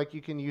 Yeah. So like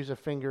you can use a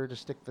finger to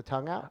stick the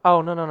tongue out?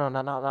 Oh no,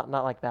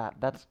 not like that.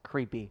 That's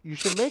creepy. You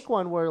should make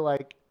one where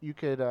like you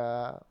could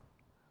I'll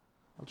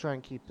try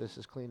and keep this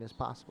as clean as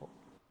possible.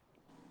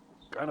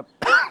 Kind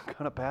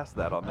of past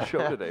that on the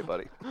show today,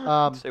 buddy.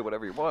 Say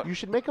whatever you want. You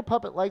should make a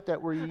puppet like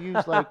that where you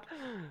use like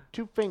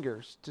 2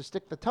 fingers to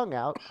stick the tongue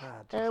out,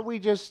 and we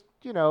just,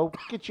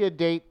 get you a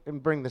date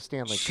and bring the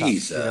Stanley Cup.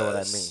 Jesus. You know what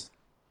I mean?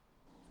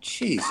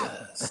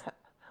 Jesus.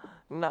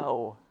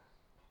 No.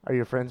 Are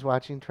your friends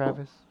watching,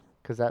 Travis?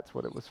 Because that's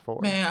what it was for.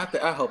 Man,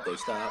 I hope they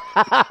stop.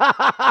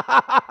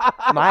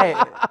 My.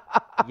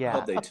 I Yeah.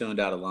 hope they tuned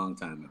out a long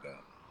time ago.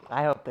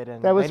 I hope they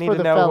didn't. That was they for need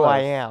the to know who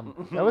I fellas.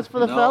 am. That was for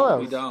the No,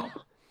 fellows. we don't.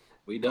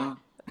 We don't.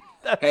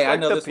 That's Hey, I like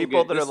know the this will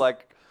people get- that are this-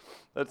 like,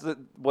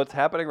 what's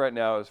happening right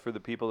now is for the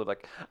people that are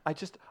like,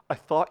 I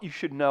thought you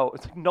should know.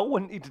 It's like no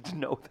one needed to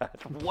know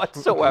that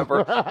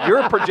whatsoever.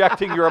 You're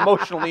projecting your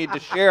emotional need to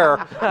share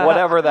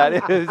whatever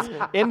that is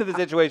into the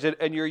situation,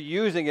 and you're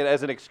using it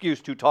as an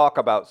excuse to talk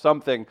about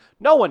something.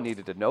 No one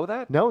needed to know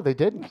that. No, they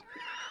didn't.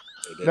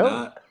 They did No.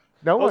 not.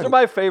 No Those one. are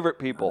my favorite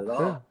Not people.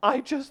 at all.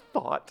 I just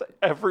thought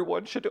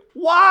everyone should do.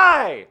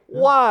 Why?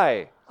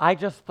 Why? I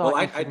just thought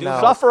Well, you I should do know.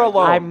 Suffer I do-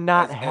 alone. I'm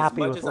not as happy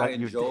much with as what I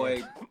you enjoy,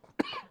 did.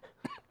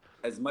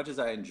 As much as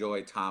I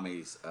enjoy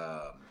Tommy's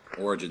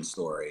origin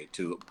story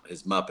to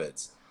his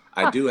Muppets,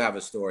 I do have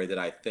a story that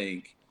I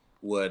think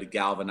would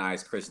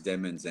galvanize Chris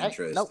Denman's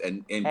interest nope.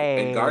 and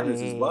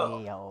Gardner's as well.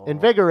 Hey-o.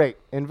 Invigorate.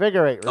 Oh,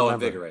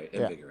 Remember. invigorate.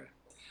 Yeah.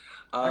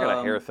 I got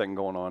a hair Um, thing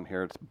going on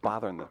here. It's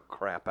bothering the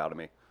crap out of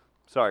me.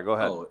 Sorry, go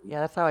ahead. Oh, Yeah,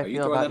 that's how I Are you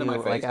feel throwing about that in you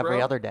my like face, every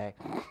bro? other day.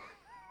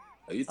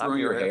 are you throwing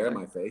your your hair hair in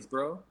thing. my face,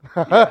 bro?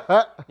 You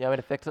want me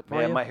to fix it for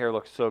Man, you? my hair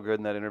looked so good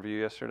in that interview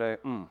yesterday.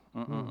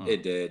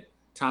 It did.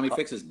 Tommy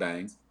fixes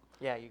bangs.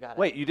 Yeah, you got it.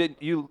 Wait, you did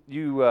you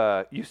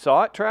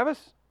saw it,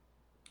 Travis?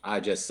 I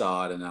just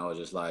saw it and I was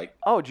just like,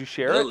 Oh, did you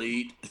share it?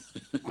 delete.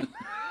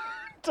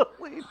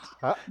 Delete.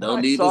 No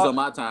I need saw this it- on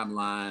my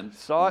timeline.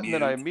 Saw it and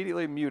then I Mute.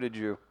 immediately muted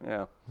you.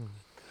 Yeah.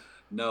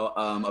 No,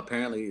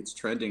 apparently it's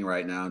trending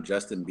right now.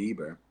 Justin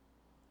Bieber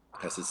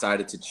has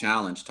decided to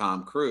challenge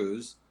Tom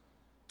Cruise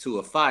to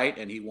a fight,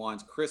 and he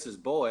wants Chris's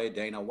boy,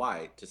 Dana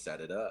White, to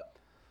set it up.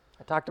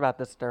 I talked about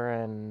this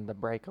during the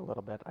break a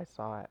little bit. I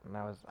saw it, and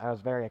I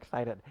was very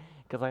excited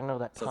because I know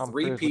that So Tom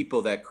three Cruise would-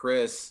 people that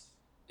Chris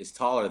is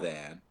taller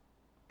than,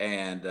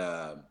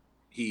 and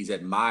he's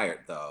admired,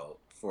 though,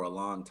 for a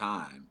long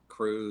time.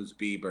 Cruise,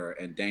 Bieber,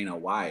 and Dana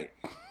White.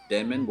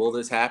 Denman, will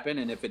this happen?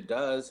 And if it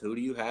does, who do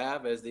you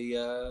have as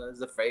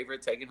the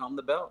favorite taking home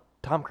the belt?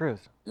 Tom Cruise.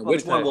 And Well,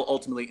 which one okay. will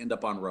ultimately end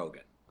up on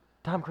Rogan?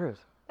 Tom Cruise.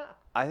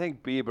 I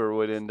think Bieber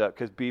would end up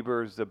because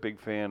Bieber's a big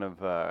fan of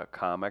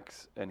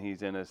comics and he's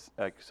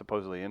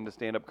supposedly into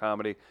stand-up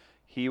comedy.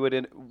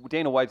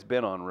 Dana White's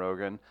been on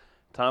Rogan.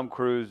 Tom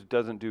Cruise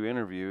doesn't do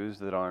interviews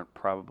that aren't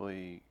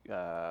probably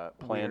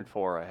planned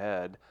for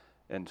ahead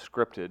and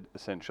scripted,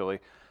 essentially.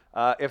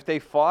 If they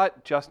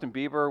fought, Justin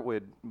Bieber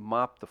would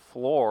mop the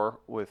floor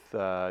with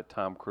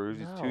Tom Cruise.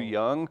 He's too No.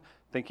 young.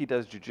 Think he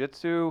does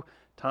jujitsu.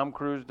 Tom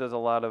Cruise does a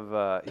lot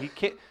of. He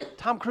can't.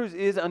 Tom Cruise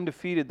is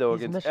undefeated though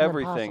He's against Mission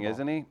everything,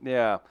 Impossible. isn't he?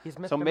 Yeah. He's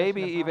So Mr.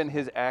 maybe Mission even Impossible.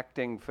 his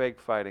acting, fake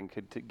fighting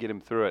could get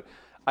him through it.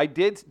 I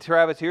did,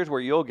 Travis. Here's where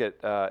you'll get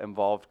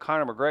involved.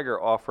 Conor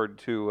McGregor offered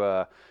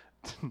to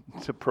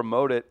to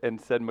promote it and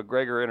said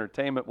McGregor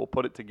Entertainment will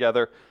put it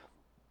together.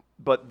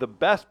 But the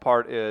best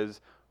part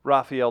is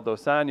Rafael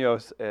Dos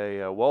Anjos,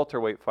 a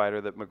welterweight fighter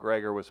that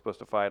McGregor was supposed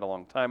to fight a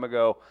long time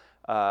ago,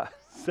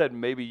 said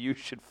maybe you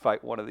should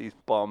fight one of these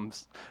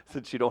bums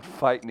since you don't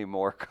fight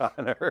anymore,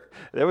 Conor.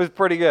 It was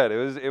pretty good.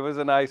 It was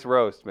a nice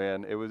roast,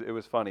 man. It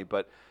was funny,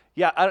 but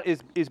yeah,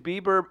 is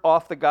Bieber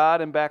off the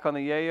god and back on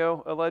the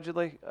yayo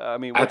allegedly? I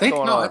mean, what's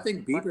going on? I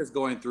think Bieber's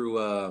going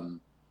through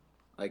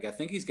I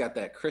think he's got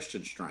that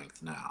Christian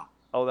strength now.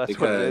 Oh, that's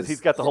what it is. because He's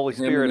got the Holy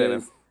him Spirit in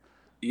and him.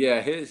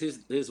 Yeah,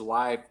 his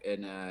wife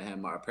and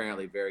him are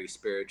apparently very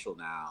spiritual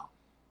now,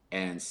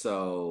 and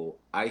so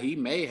he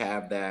may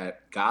have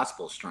that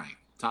gospel strength.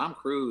 Tom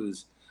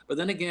Cruise, but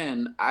then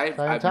again, I've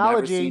never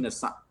Scientology.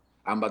 seen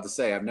I'm about to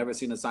say I've never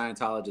seen a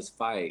Scientologist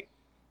fight,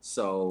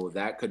 so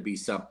that could be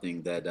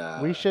something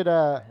that we should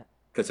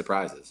could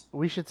surprise us.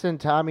 we should send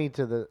Tommy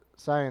to the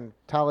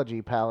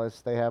Scientology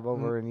palace they have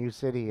over in U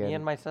City. Me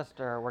and my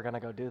sister, we're gonna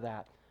go do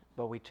that.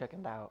 but we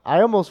chickened out.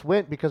 I almost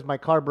went because my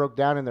car broke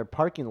down in their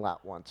parking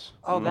lot once.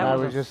 Oh, And that I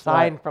was a just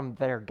sign like, from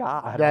their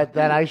God. that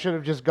I should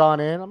have just gone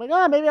in. I'm like,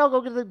 oh, maybe I'll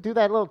go do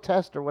that little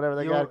test or whatever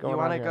they you got going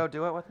want on to here. go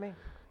do it with me?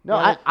 No,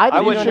 You wanna- I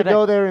think wouldn't- you should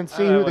go there and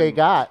see who they wouldn't.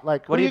 got.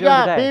 Like, What who are you you doing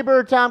got, today? Bieber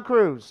or Tom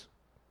Cruise?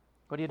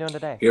 What are you doing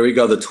today? Here we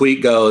go. The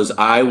tweet goes,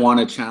 I want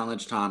to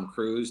challenge Tom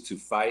Cruise to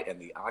fight in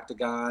the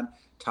octagon.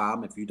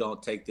 Tom, if you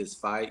don't take this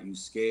fight, you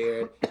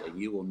scared, and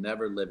you will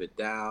never live it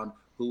down.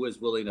 Who is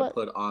willing to But-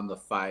 put on the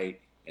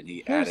fight? And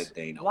he Here's- added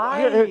Dana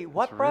Why? White. Yeah,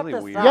 What it's brought really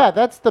this weird. up? Yeah,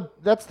 that's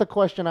the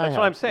question I have. That's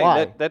what I'm saying.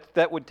 Why?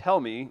 That would tell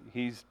me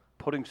he's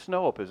putting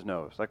snow up his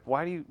nose. Like,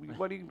 what are you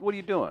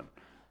doing?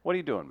 What are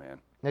you doing, man?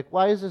 Like,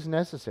 why is this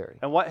necessary?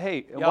 And what?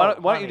 Hey, Yo, why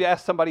don't honey, you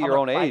ask somebody your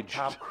I'ma own fight age?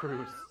 Tom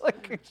Cruise.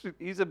 Like,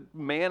 he's a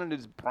man in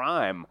his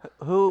prime.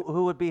 Who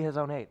would be his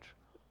own age?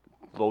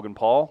 Logan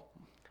Paul.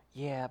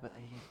 Yeah, but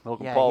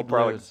Logan yeah, Paul he'd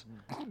probably lose.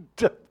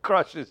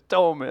 crushed his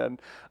dome in.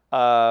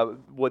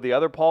 Would the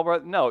other Paul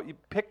brother? No, you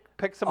pick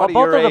Oh, somebody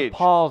both your of age. the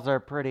Pauls are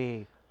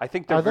pretty. I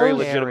think they're Are very those-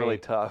 legitimately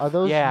Scary. tough. Are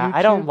those Yeah, I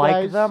YouTube don't like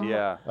guys? them.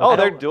 Yeah. I Oh,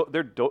 don't-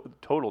 they're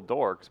total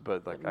dorks,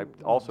 but like I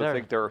also They're-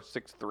 think they're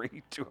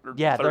 6'3",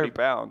 230 Yeah, they're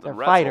pounds. They're and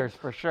wrestle. fighters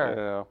for sure.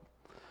 Yeah.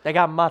 They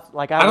got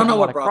like I don't know want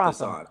what to brought cross this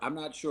them. on. I'm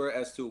not sure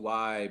as to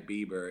why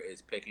Bieber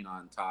is picking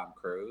on Tom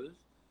Cruise.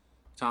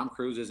 Tom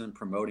Cruise isn't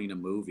promoting a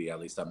movie, at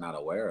least I'm not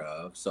aware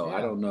of. So I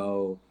Yeah. don't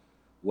know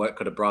what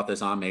could have brought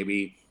this on.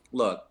 Maybe,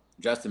 look,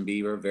 Justin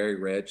Bieber, very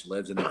rich,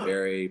 lives in a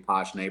very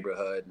posh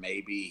neighborhood.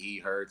 Maybe he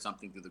heard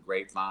something through the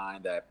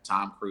grapevine that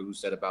Tom Cruise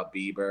said about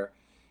Bieber.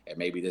 And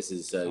maybe this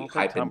is don't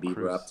think Tom hyping Bieber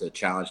Cruise- up to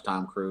challenge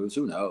Tom Cruise.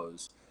 Who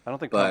knows? I don't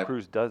think Tom But-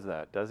 Cruise does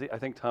that, does he? I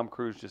think Tom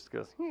Cruise just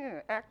goes,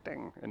 yeah,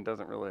 acting, and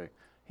doesn't really.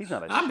 He's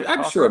not a I'm shit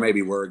sure talker.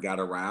 maybe word got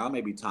around.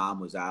 Maybe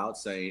Tom was out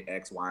saying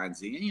X, Y, and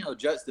Z. And, you know,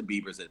 Justin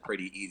Bieber's a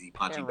pretty easy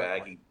punching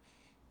bag.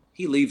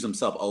 He leaves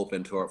himself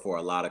open for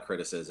a lot of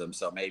criticism.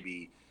 So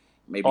maybe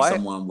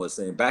someone was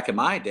saying, back in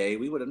my day,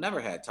 we would have never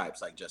had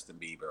types like Justin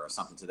Bieber or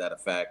something to that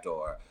effect.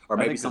 Or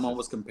maybe think someone this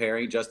was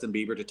comparing Justin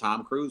Bieber to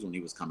Tom Cruise when he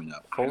was coming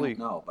up. I Fully-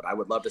 don't know, but I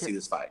would love to see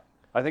this fight.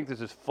 I think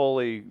this is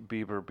fully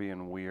Bieber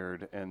being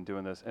weird and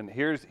doing this. And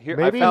here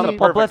Maybe I found he- the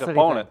perfect Publicity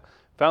opponent. thing.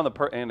 Found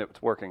and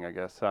it's working, I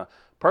guess.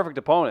 Perfect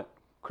opponent,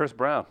 Chris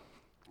Brown.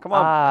 Come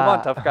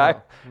on, tough guy.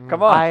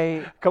 Come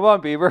on, come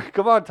on, Bieber.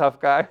 Come on, tough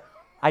guy.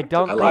 I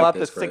don't I Pull like out the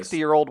this, Chris.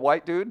 60-year-old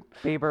white dude.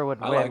 think Bieber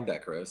would I win. like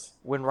that, Chris.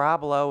 When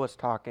Rob Lowe was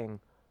talking,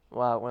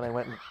 when I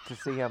went to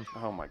see him,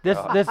 Oh my this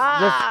god. this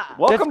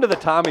Welcome to the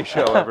Tommy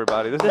Show,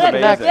 everybody. This is this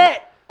amazing.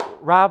 next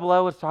Rob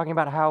Lowe was talking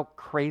about how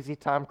crazy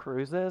Tom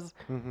Cruise is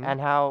Mm-hmm. and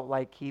how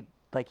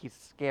he's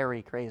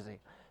scary crazy.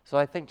 So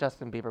I think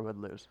Justin Bieber would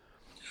lose.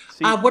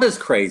 See, What is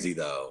crazy,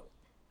 though?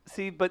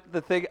 but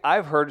the thing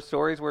I've heard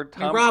stories where I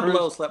mean, Tom Rob Cruise.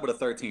 Lowe slept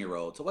with a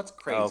 13-year-old, so what's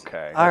crazy?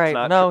 Okay. All right, that's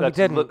not no, true. he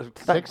didn't.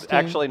 That's 16?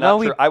 actually No,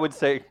 not he- true. I would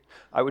say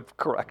I would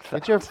correct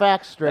that. Get your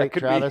facts That straight,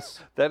 could Travis.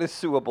 that is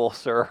suable,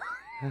 sir.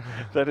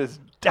 That is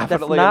That's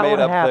definitely not a what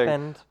made-up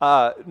happened. thing.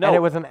 No, And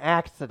it was an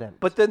accident.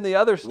 but then the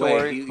other Wait,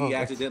 story. he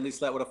accidentally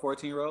slept with a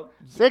 14-year-old?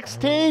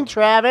 16,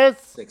 Travis.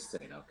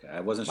 16, okay. I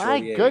wasn't sure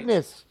My the age.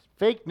 goodness,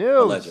 fake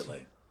news.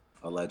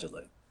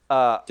 Allegedly.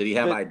 uh, Did he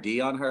have the-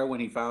 ID on her when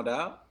he found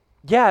out?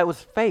 yeah, it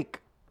was fake.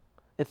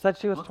 It said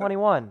she was Okay.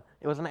 21.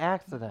 It was an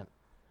accident.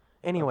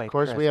 Anyway, Of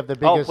course, Chris, we have the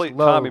Oh, biggest please,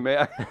 low Tommy, may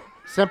I?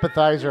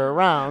 sympathizer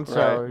around,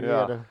 so Right, you yeah.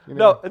 gotta, you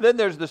No, know. and then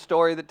there's the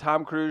story that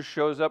Tom Cruise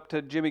shows up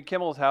to Jimmy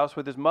Kimmel's house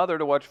with his mother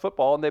to watch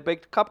football, and they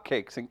baked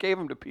cupcakes and gave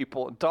them to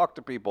people and talked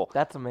to people.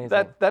 That's amazing.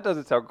 That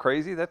doesn't sound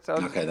crazy. That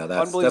sounds Okay, now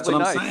that's unbelievably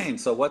what I'm nice. saying.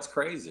 So what's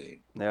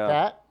crazy? Yeah.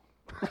 That.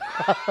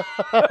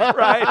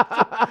 Right.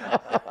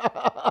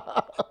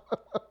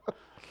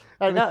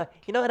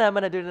 You know what I'm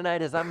gonna do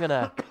tonight is I'm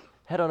gonna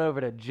head on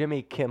over to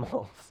Jimmy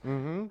Kimmel's.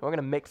 Mhm. We're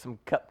gonna make some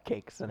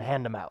cupcakes and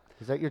hand them out.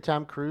 Is that your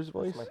Tom Cruise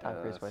voice? My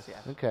Tom Cruise voice,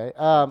 yeah. Okay.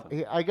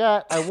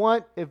 I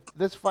want, if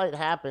this fight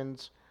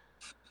happens,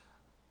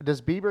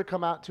 does Bieber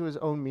come out to his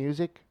own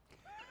music?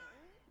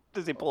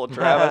 Does he pull a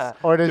Travis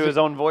Or does to he, his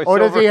own voiceover? Or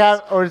does he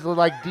have, or is it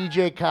like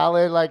DJ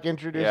Khaled like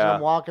introducing Yeah.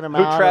 him, walking him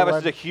Who out? or Travis what?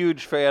 is a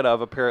huge fan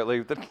of,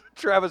 apparently.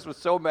 Travis was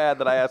so mad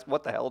that I asked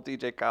what the hell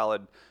DJ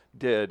Khaled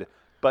did.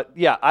 But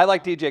yeah, I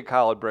like DJ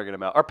Khaled bringing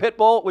him out. Or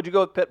Pitbull? Would you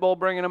go with Pitbull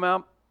bringing him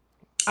out?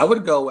 I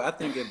would go, I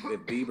think if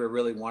Bieber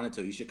really wanted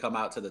to, he should come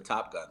out to the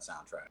Top Gun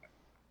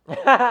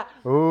soundtrack.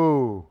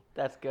 Ooh.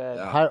 That's good.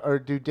 Yeah. Or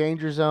do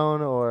Danger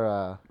Zone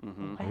or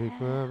Mm-hmm.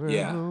 Take My Breath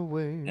Yeah.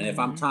 Away. And if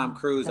I'm Tom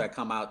Cruise, I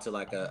come out to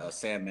like a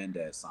Sam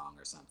Mendes song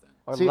or something.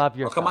 Or See- love Or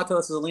yourself. come out to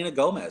a Selena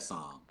Gomez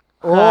song.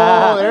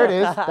 Oh, there it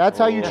is. That's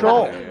how you Oh,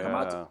 troll. yeah. Come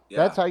out to,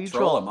 That's how you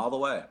troll. him all the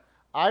way.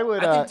 I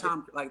would. I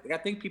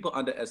think people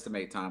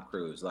underestimate Tom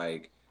Cruise.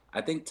 Like,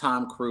 I think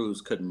Tom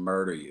Cruise could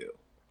murder you.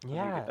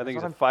 Yeah. I think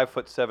he's that's a what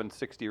 5'7",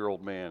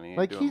 60-year-old man. He ain't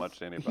like doing much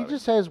to anybody. he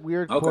just has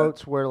weird Okay.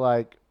 quotes where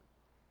like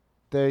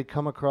they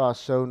come across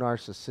so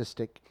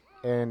narcissistic,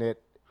 and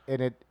it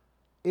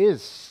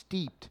is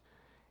steeped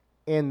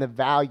in the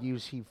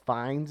values he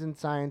finds in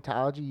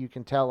Scientology. You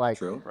can tell, like,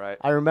 True. Right.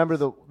 I remember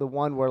the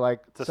one where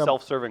like It's a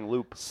self-serving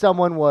loop.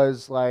 someone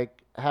was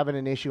like having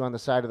an issue on the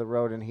side of the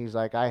road, and he's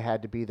like, I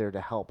had to be there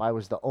to help. I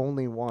was the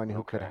only one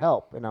who could Okay.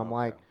 help. And I'm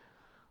like,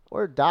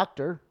 or a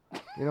doctor.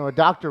 You know, a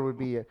doctor would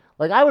be,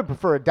 like, I would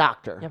prefer a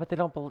doctor. Yeah, but they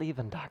don't believe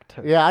in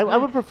doctors. Yeah, I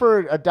would prefer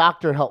a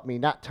doctor help me,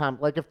 not Tom.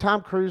 Like, if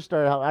Tom Cruise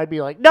started helping, I'd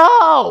be like,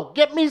 no,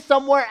 get me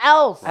somewhere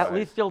else. At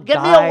least you'll Get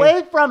die. me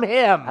away from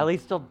him. At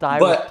least you'll die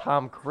But- with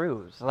Tom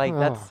Cruise. Like Oh.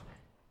 that's. That'd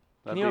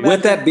Can you be- imagine?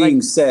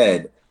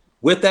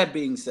 With that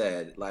being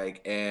said,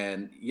 like,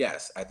 and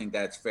yes, I think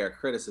that's fair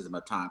criticism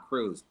of Tom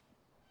Cruise.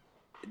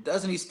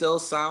 Doesn't he still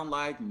sound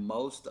like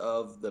most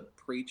of the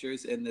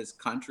preachers in this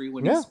country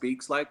when Yeah. he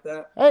speaks like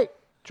that? Hey,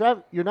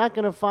 Trev, you're not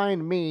going to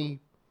find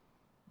me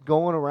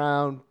going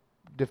around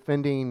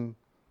defending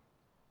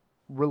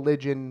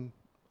religion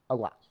a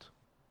lot.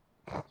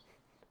 A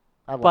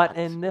But lot.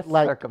 in this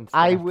I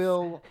circumstance.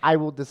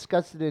 will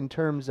discuss it in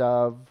terms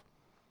of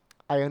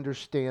I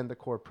understand the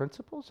core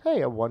principles.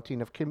 Hey, a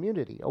wanting of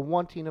community, a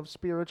wanting of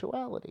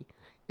spirituality.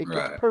 It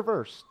gets Right.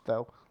 perverse,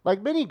 though.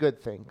 Like many good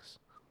things,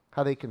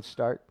 how they can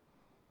start,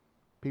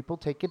 people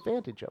take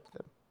advantage of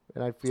them.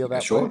 And I feel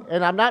that Sure. way.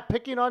 And I'm not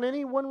picking on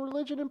any one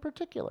religion in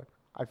particular.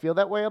 I feel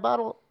that way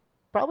about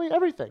probably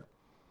everything.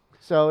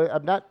 So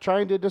I'm not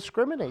trying to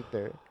discriminate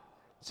there.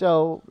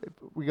 So if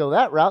we go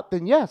that route,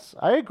 then yes,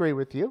 I agree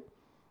with you.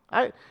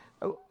 And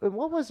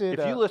what was it?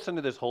 If you listen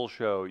to this whole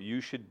show,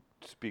 you should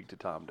speak to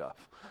Tom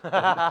Duff.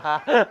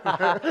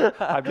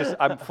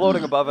 I'm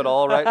floating above it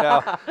all right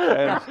now,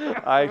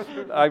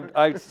 and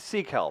I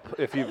seek help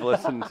if you've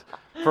listened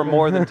for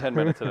more than 10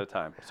 minutes at a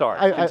time.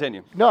 Sorry,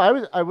 continue.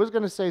 I was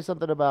going to say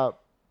something about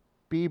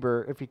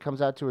Bieber if he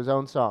comes out to his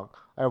own song.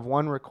 I have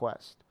one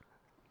request,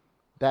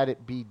 that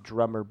it be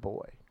Drummer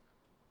Boy.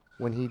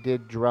 When he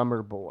did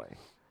Drummer Boy,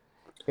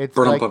 it's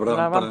like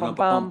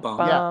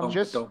Yeah,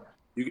 just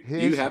you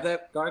his- have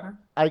that, Gardner?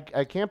 I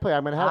can't play. I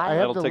have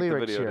That'll the take the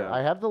lyrics video here. down.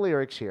 I have the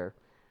lyrics here.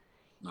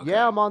 Okay.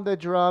 Yeah, I'm on the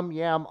drum.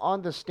 Yeah, I'm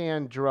on the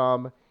stand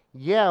drum.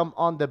 Yeah, I'm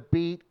on the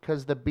beat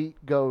 'cause the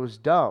beat goes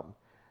dumb.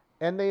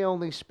 And they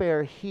only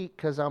spare heat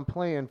 'cause I'm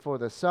playing for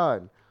the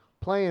sun,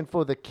 playing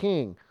for the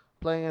king,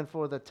 playing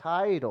for the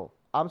title.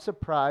 I'm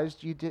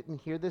surprised you didn't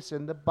hear this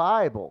in the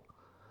Bible.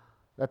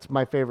 That's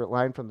my favorite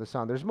line from the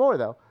song. There's more,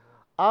 though.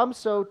 I'm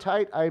so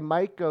tight I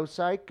might go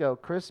psycho.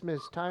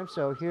 Christmas time,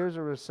 so here's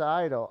a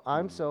recital.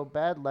 I'm so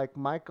bad like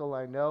Michael,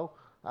 I know.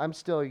 I'm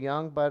still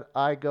young, but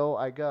I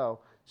go.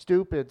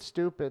 Stupid,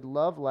 stupid,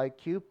 love like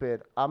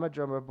Cupid. I'm a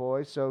drummer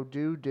boy, so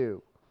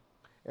do.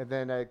 And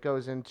then it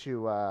goes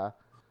into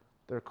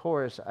their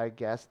chorus, I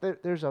guess.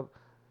 There's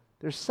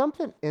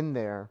something in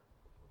there.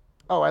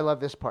 Oh, I love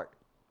this part.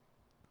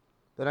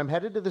 That I'm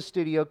headed to the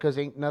studio 'cause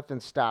ain't nothing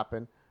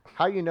stopping.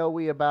 How you know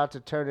we about to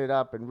turn it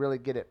up and really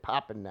get it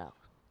popping now?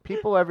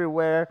 People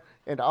everywhere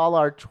and all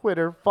our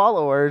Twitter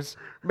followers,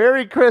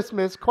 Merry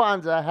Christmas,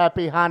 Kwanzaa,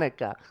 Happy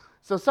Hanukkah.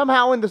 So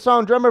somehow in the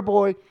song Drummer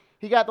Boy,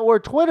 he got the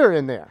word Twitter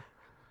in there.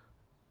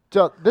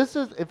 So this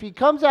is, if he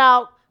comes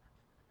out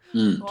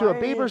to a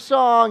Bieber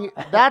song,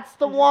 that's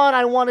the one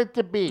I want it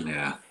to be.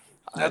 Yeah.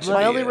 That's should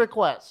my be only it.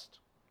 request.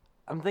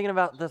 I'm thinking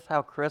about this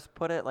how Chris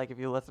put it. Like if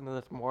you listen to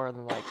this more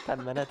than like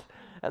 10 minutes,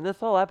 and this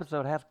whole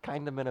episode has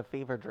kind of been a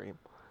fever dream.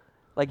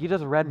 Like you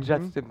just read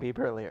Justin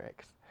Bieber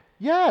lyrics.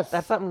 Yes.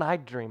 That's something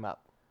I'd dream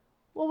up.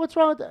 Well, what's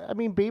wrong with that? I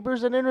mean,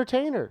 Bieber's an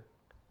entertainer.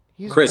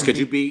 He's Chris, can could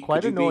you be beat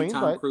quite annoying,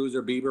 Tom but Cruise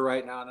or Bieber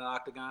right now in an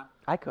octagon?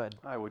 I could.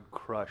 I would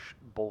crush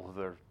both of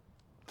their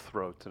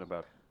throats in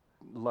about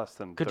less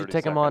than Could 30 you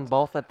take them on seconds.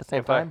 both at the same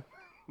If I- time?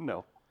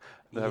 No.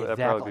 That'd probably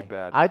be Exactly.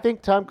 bad. I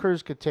think Tom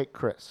Cruise could take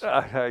Chris. I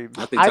I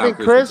Tom think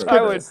Cruise Chris take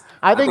could. this.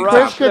 I think think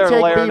Chris Tom could their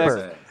take larynx.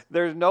 Bieber.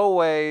 There's no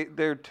way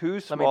they're too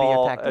Let me be your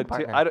small. tag team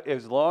partner.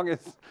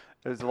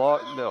 As long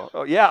no.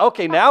 Oh, yeah.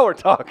 Okay. Now we're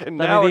talking. Let me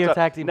now be we're your ta-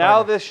 tag team Now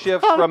partner. this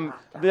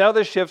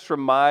shifts from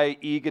my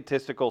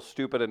egotistical,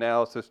 stupid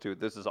analysis to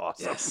this is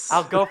awesome. Yes.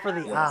 I'll go for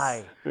the Yes.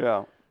 eye.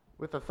 Yeah.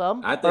 With a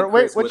thumb? I think Or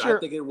wait, Chris what's would, your? I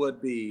think it would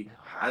be.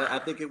 I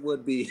think it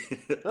would be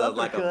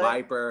like a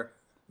Viper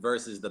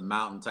versus the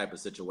Mountain type of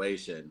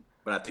situation.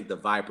 But I think the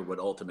Viper would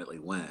ultimately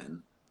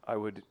win. I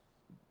would.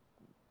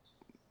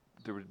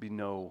 There would be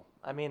no.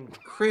 I mean,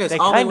 Chris, They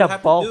all they kinda would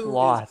have both to do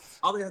lost. Is,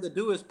 all they have to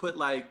do is put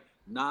like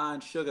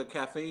non-sugar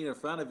caffeine in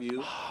front of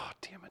you Oh,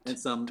 damn it. and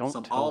some Don't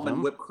tell almond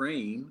them. whipped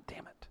cream.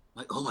 Damn it.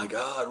 Like, oh my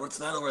God, what's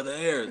that over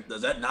there?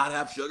 Does that not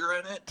have sugar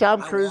in it?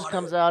 Tom I Cruise want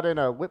comes it. out in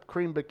a whipped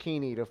cream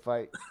bikini to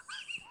fight.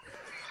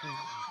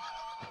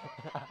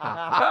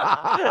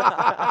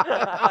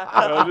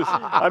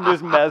 I'm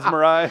just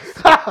mesmerized.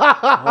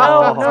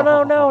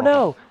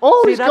 No.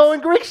 Oh, See, he's that's-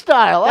 going Greek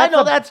style. I that's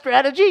know a- that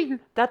strategy.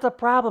 That's a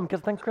problem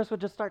because then Chris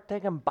would just start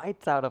taking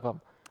bites out of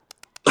him.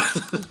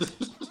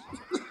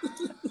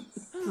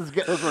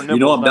 Those were You know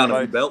nipples, I'm down not a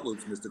few bites. belt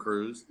loops, Mr.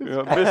 Cruz. Yeah,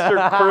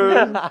 Mr.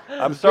 Cruz,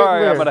 I'm sorry,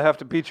 I'm weird. going to have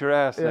to beat your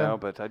ass Yeah. now,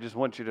 but I just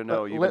want you to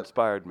know you've let-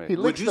 inspired me. he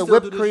Would licks you the still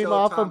whipped do this cream show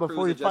off if him Tom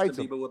before Cruise he or fights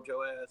Justin him. Bieber whooped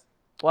your ass?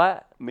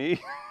 What?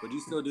 Me? Would you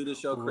still do the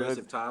show, Chris, Would.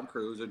 if Tom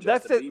Cruise or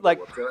That's Justin it, Bieber like-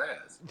 whooped your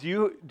ass? Do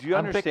you I'm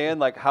understand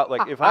like how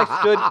like if I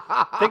stood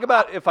think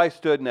about if I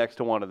stood next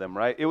to one of them,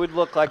 right? It would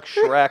look like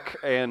Shrek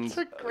and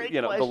a great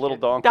the little question.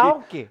 donkey.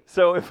 Donkey.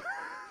 So if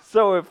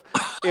So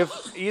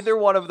if either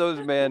one of those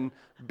men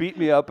beat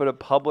me up at a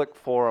public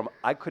forum,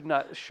 I could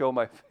not show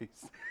my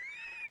face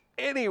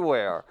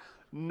anywhere.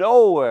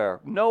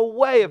 Nowhere. No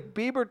way. If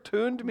Bieber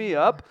tuned me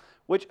up,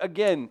 which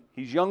again,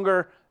 he's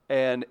younger,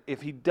 and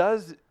if he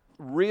does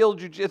real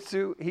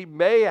jiu-jitsu, he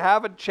may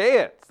have a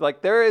chance.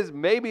 Like there is,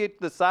 maybe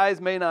the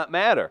size may not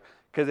matter,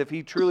 because if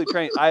he truly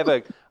trains, I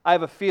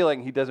have a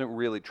feeling he doesn't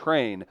really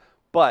train,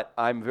 but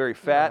I'm very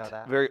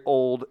fat, very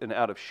old, and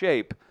out of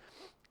shape.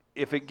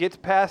 If it gets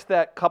past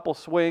that couple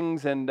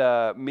swings and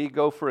me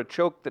go for a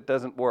choke that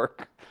doesn't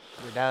work,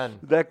 You're done.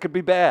 that could be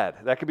bad.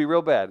 That could be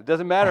real bad. It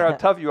doesn't matter how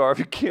tough you are if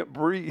you can't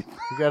breathe.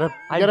 You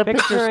gotta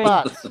pick your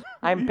spots.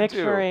 I'm You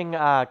picturing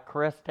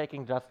Chris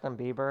taking Justin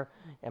Bieber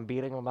and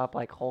beating him up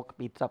like Hulk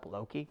beats up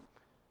Loki.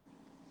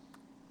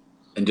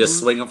 And just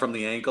swing him from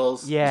the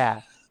ankles.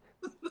 Yeah.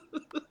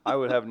 I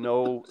would have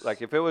no,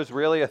 like, if it was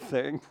really a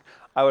thing,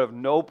 I would have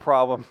no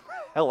problem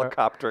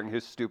helicoptering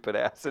his stupid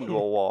ass into a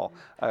wall.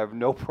 I have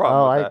no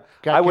problem with I that.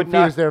 got would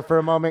confused not, there for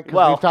a moment because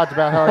Well- we've talked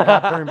about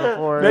helicoptering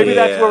before. Maybe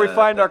that's where we Yeah.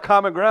 find our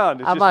common ground.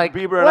 It's I'm just like,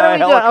 Bieber and what I are we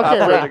doing?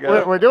 helicopter Okay,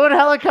 together. we're doing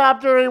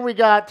helicoptering. We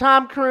got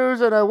Tom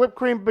Cruise in a whipped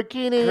cream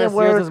bikini, Chris, and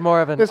we're yours is more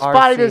of an this RC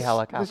fight is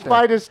helicopter. this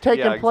fight is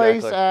taking Yeah,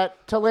 place exactly.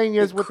 at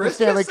Talenia's Did with the Chris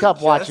Stanley just Cup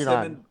suggest watching him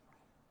on. and-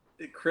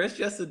 Did Chris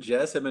just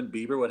suggest him and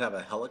Bieber would have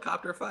a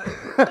helicopter fight?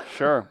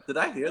 Sure, Did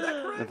I hear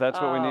that correct? if that's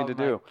what we need to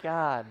do.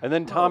 God. And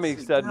then Tommy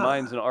said God.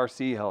 mine's an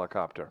RC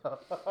helicopter.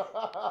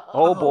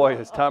 Oh boy,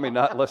 has Tommy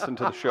not listened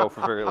to the show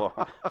for very long.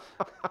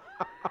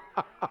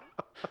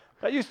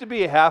 That used to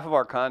be half of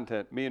our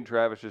content. Me and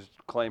Travis just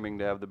claiming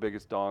to have the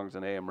biggest dongs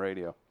in AM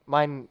radio.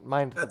 Mine's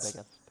That's-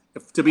 the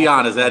biggest. To be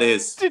honest, that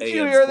is Did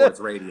you AM hear Sports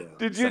that? Radio.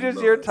 Did you St. just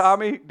hear Louis.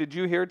 Tommy? Did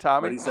you hear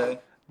Tommy? What'd he say?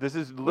 This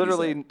is he say?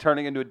 literally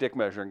turning into a dick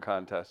measuring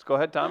contest. Go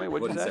ahead, Tommy.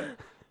 What'd you What'd he say?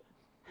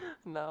 say?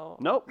 No.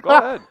 Nope. Go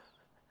ahead.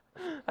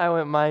 I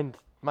went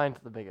mine's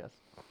the biggest.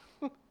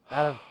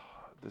 Out of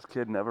This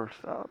kid never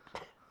stops.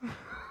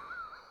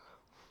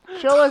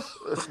 Show us.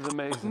 This is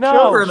amazing.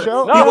 no.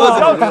 Show. No, He wasn't-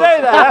 don't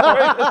say that.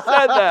 I just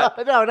said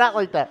that. No, not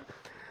like that.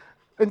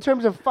 In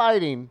terms of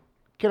fighting,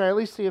 can I at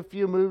least see a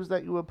few moves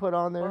that you would put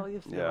on there? Well,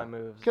 you've seen Yeah. my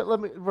moves. Let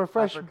me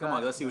refresh. I forgot. Come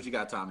on, let's see what you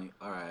got, Tommy.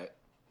 All right.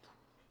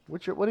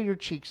 What are your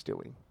cheeks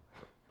doing?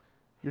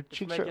 Your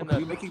cheeks are.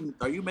 making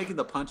Are you making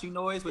the punching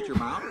noise with your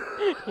mouth?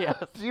 Yes.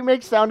 Do you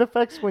make sound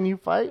effects when you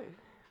fight?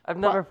 I've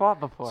never fought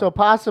before. So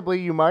possibly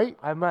you might.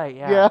 I might,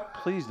 yeah. Yeah.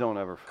 Please don't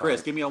ever fight.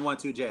 Chris, give me a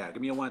 1-2 jab.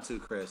 Give me a 1-2,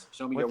 Chris.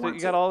 Show me your What's it? 1-2.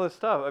 You got all this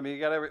stuff. I mean, you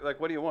got like,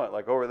 what do you want?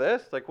 Like over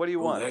this? Like, what do you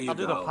Ooh, want? there you I'll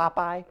do the go.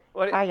 Popeye.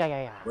 What-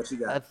 Yeah. What you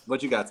got? That's-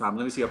 What you got, Tom?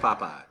 Let me see your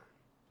Popeye.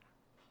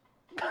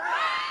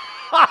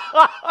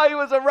 He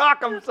was a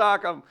rock'em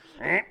sock'em.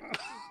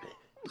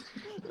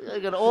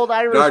 Like an old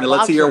Irish. Gardner,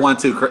 let's see your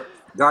boxer. 1-2.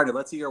 Gardner,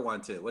 let's see your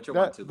 1-2. What's your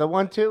 1-2? The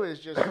 1-2 is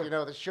just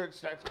the shirt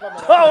starts coming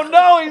out. Oh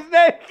no, he's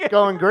naked.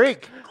 Going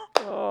Greek.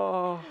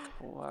 Oh,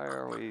 why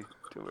are we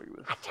doing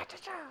this?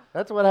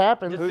 That's what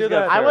happened. Who's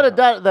got I fair? would have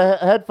done. The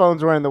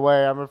headphones were in the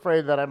way. I'm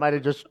afraid that I might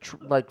have just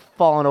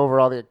fallen over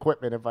all the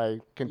equipment if I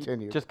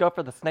continued. Just go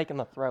for the snake in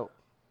the throat.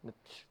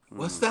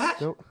 What's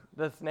that? Nope.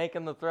 The snake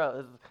in the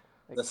throat.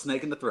 The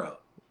snake in the throat.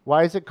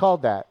 Why is it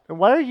called that? And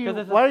why are you? 'Cause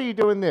this is- Why are you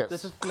doing this?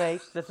 This is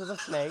snake. This is a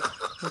snake.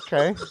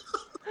 Okay.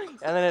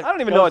 And then it I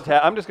don't even goes- know what's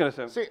happening. I'm just gonna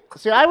assume.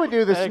 See, I would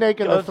do the And it snake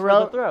in the goes for the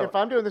throat. throat. If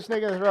I'm doing the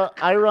snake in the throat,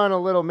 I run a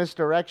little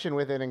misdirection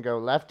with it and go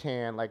left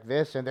hand like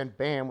this, and then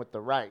bam with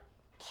the right.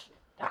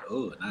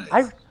 Oh,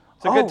 nice.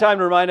 It's a good time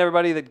to remind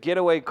everybody that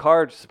Getaway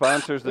Cards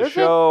sponsors the Is it?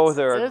 show.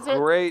 They're Is a it?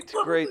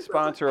 great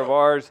sponsor of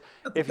ours.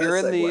 If you're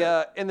in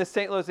best the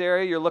St. Louis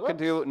area, you're looking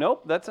to.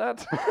 Nope, that's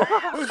not.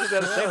 We did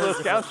that at St.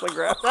 Louis Counseling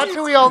Graph. That's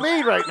who we all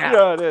need right now.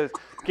 Yeah, it is.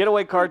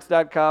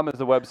 GetawayCarts.com is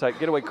the website.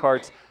 Getaway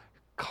Carts,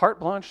 carte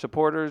blanche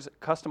supporters,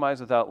 customized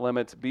without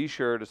limits. Be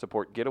sure to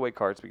support Getaway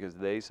Carts because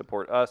they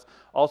support us.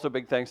 Also,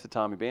 big thanks to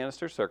Tommy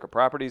Bannister, Circa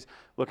Properties,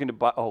 looking to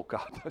buy. Oh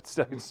God, that's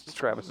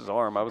Travis's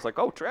arm. I was like,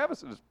 oh,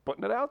 Travis is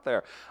putting it out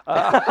there.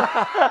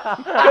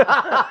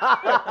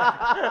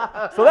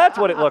 So that's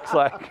what it looks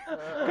like.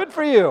 Good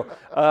for you.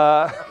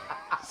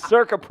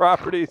 Circa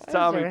Properties,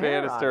 Tommy your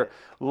hair on Bannister, it.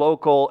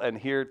 local and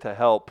here to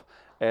help.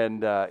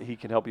 And he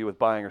can help you with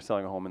buying or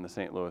selling a home in the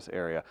St. Louis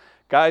area.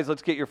 Guys,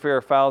 let's get your fair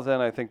or fouls in.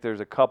 I think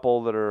there's a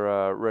couple that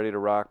are ready to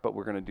rock, but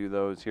we're going to do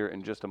those here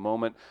in just a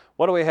moment.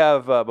 What do we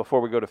have before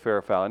we go to fair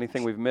or foul?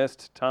 Anything we've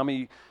missed?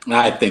 Tommy?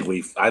 I think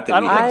we. I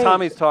don't think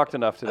Tommy's talked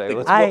enough today.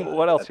 think-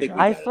 What else you think got?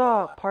 we I got it.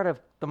 saw part of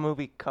the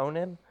movie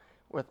Conan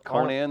with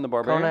Conan the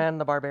Barbarian? Conan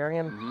the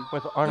Barbarian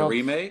with The Arnold.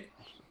 remake.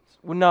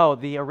 No,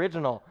 the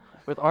original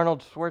with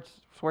Arnold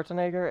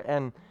Schwarzenegger,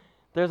 and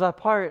there's a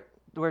part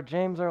where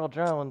James Earl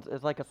Jones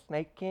is like a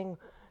snake king,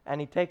 and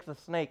he takes a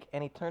snake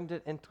and he turns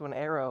it into an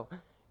arrow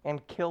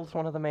and kills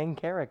one of the main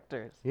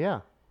characters.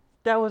 Yeah.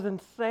 That was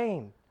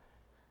insane.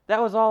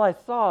 That was all I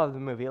saw of the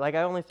movie. Like,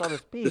 I only saw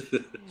this piece.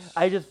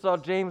 I just saw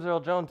James Earl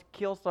Jones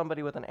kill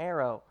somebody with an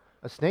arrow.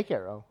 A snake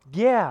arrow.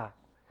 Yeah.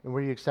 And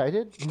were you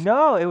excited?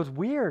 No, it was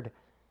weird.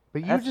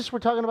 But you That's- just were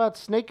talking about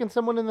snaking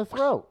someone in the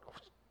throat.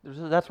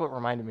 That's what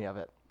reminded me of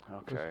it.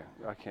 Okay,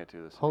 I can't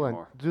do this Hold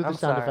anymore. on. Do the I'm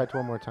sound sorry. effect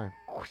one more time.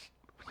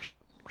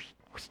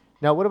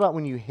 Now, what about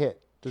when you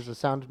hit? Does the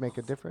sound make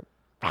a difference?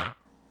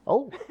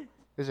 Oh,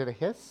 is it a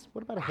hiss?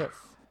 What about a hiss?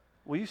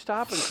 Will you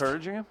stop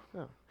encouraging him?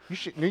 Oh. You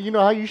should. You know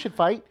how you should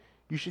fight?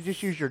 You should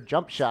just use your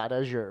jump shot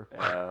as your.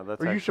 Yeah,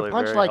 that's Or you actually should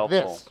punch very like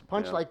helpful. this.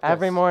 Punch Yeah. like this.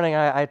 Every morning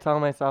I tell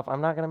myself,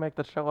 I'm not going to make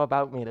the show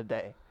about me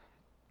today.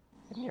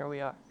 And here we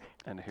are.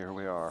 And here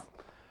we are.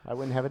 I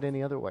wouldn't have it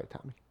any other way,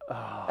 Tommy.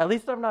 At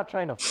least I'm not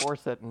trying to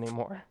force it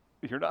anymore.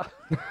 You're not.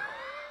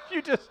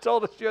 You just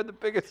told us you're the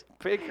biggest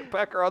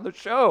pecker on the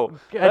show.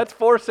 Good. That's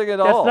forcing it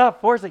That's all. not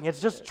forcing.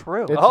 It's just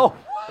true. It's, Oh.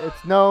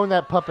 It's known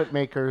that puppet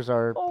makers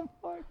are Oh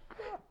my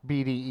God.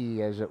 BDE,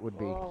 as it would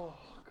be. Oh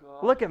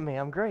God. Look at me.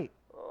 I'm great.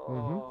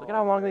 Mhm. Look at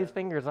how long these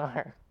fingers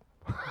are.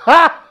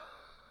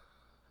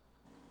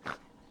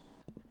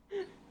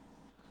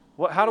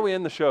 What? How do we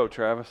end the show,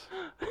 Travis?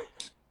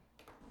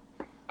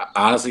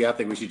 Honestly, I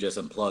think we should just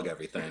unplug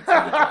everything.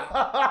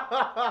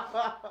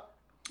 I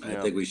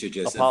Yeah. think we should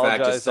just, in Apologize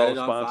fact, just set to it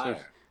all on sponsors.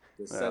 fire.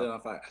 Just set it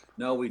on fire.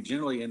 No, we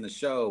generally end the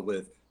show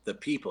with the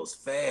people's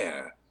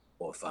fair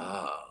or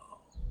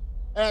foul.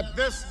 At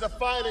this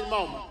defining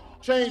moment,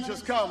 change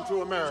has come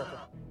to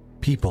America.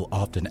 People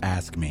often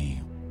ask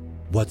me,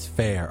 what's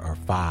fair or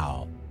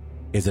foul?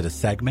 Is it a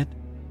segment?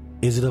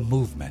 Is it a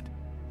movement?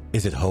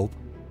 Is it hope?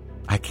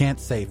 I can't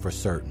say for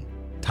certain.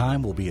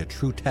 Time will be a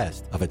true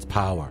test of its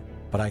power.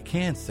 But I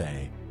can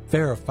say,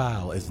 fair or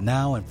foul is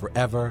now and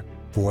forever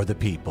for the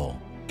people.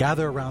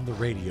 Gather around the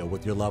radio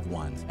with your loved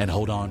ones and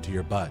hold on to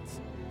your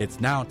butts. It's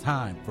now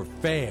time for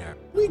fair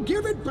We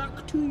give it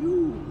back to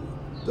you,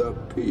 the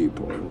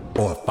people.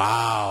 or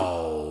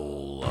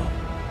foul.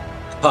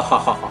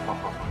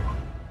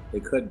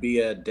 It could be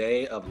a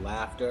day of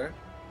laughter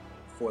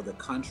for the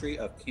country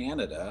of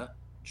Canada,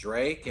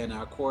 Drake, and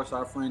of course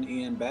our friend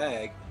Ian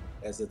Bagg,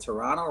 as the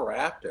Toronto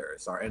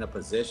Raptors are in a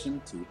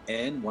position to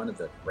end one of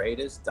the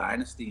greatest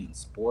dynasty in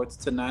sports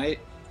tonight,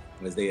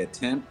 as they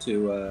attempt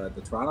to,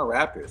 the Toronto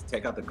Raptors,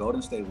 take out the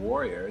Golden State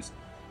Warriors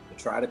to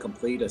try to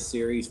complete a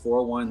Series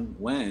 4-1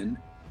 win.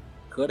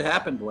 Could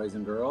happen, boys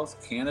and girls.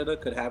 Canada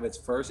could have its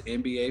first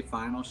NBA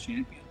Finals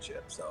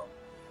championship. So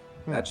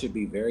that should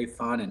be very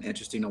fun and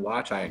interesting to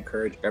watch. I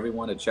encourage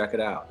everyone to check it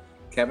out.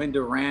 Kevin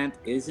Durant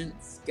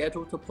isn't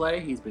scheduled to play.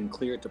 He's been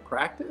cleared to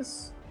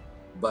practice.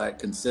 But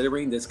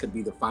considering this could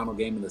be the final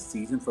game of the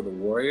season for the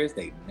Warriors,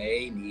 they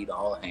may need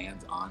all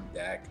hands on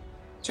deck.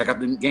 Check out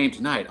the game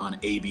tonight on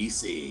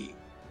ABC.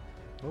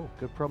 Oh,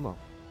 good promo.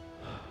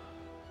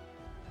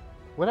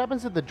 What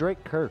happens to the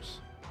Drake curse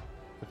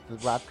if the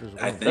Raptors win?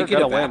 I They're think it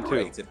gonna win, too.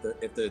 evaporates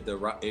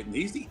if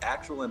he's the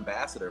actual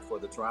ambassador for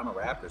the Toronto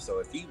Raptors. So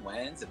if he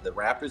wins, if the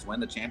Raptors win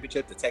the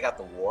championship to take out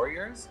the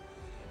Warriors,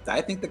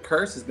 I think the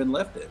curse has been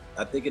lifted.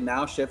 I think it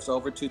now shifts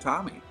over to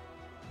Tommy,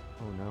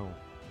 Oh no.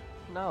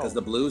 No. because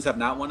the Blues have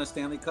not won a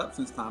Stanley Cup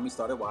since Tommy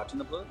started watching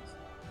the Blues.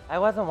 I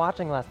wasn't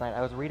watching last night.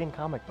 I was reading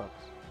comic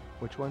books.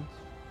 Which ones?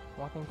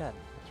 Walking Dead.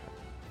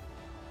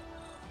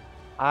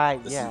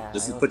 This Yeah.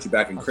 is I was- put you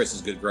back in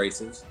Chris's good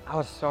graces. I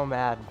was so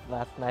mad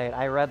last night.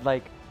 I read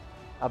like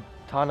a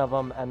ton of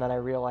them, and then I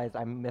realized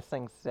I'm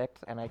missing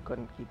 6, and I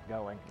couldn't keep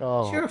going.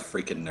 Oh. You're a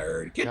freaking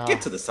nerd. No.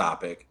 Get to the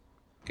topic.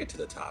 Get to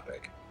the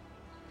topic.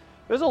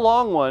 It was a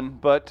long one,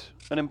 but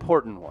an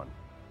important one.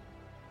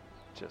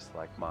 Just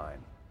like mine.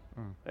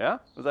 Yeah?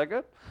 Was that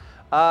good?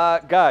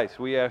 Guys,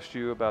 we asked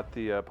you about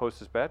the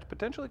Post-Dispatch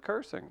potentially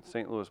cursing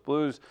St. Louis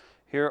Blues.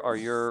 Here are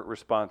your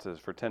responses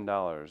for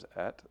 $10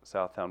 at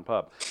Southtown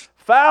Pub.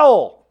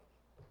 Foul!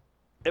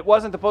 It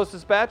wasn't the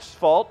Post-Dispatch's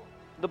fault.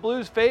 The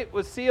Blues' fate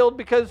was sealed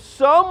because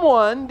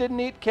someone didn't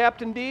eat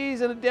Captain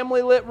D's in a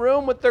dimly lit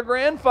room with their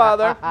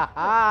grandfather.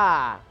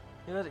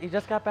 He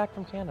just got back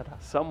from Canada.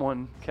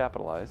 Someone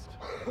capitalized.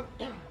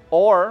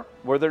 Or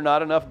were there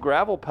not enough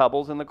gravel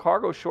pebbles in the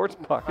cargo shorts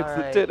pockets All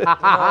that right. did it? You know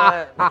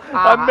what?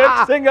 I'm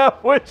mixing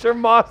up Witcher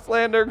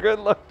Mosslander Good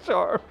Luck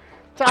Charm.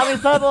 Tommy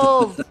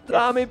Pebbles!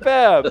 Tommy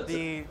Peb.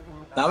 The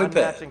Tommy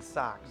Pett. unmatching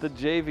socks. The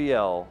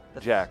JVL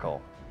That's-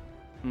 Jackal.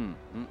 I'm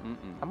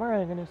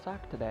wearing a new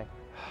sock today.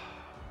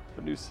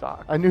 The new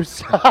sock. A new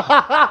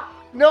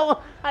No,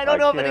 I don't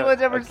know if can't-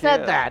 anyone's ever I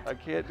said can't. that. I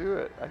can't do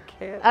it. I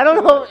can't. I don't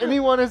do know it. if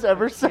anyone has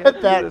ever said can't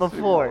do that this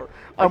before. anymore.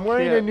 I I'm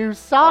wearing a can't. new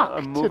sock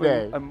I'm moving,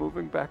 today. I'm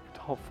moving back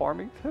to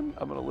Farmington.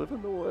 I'm going to live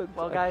in the woods.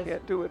 Well, I guys,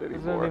 can't do it This is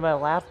anymore. going to be my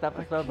last I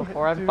episode can't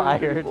before I'm do it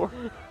fired. anymore.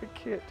 I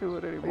can't do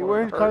it anymore. Are you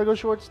wearing It hurts. cargo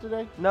shorts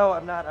today? No,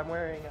 I'm not. I'm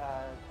wearing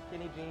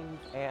skinny jeans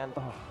and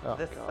Oh,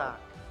 this God. sock.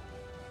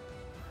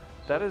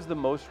 That is the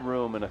most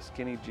room in a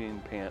skinny jean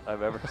pant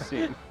I've ever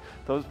seen.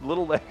 Those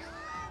little legs.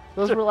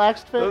 Those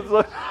relaxed fit? Those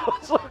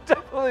look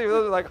definitely.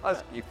 Those are like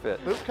husky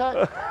fit. Boot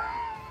cut?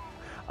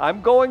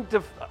 I'm going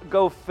to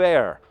go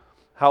fair.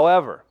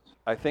 However,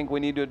 I think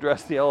we need to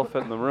address the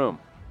elephant in the room.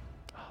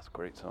 Oh, it's a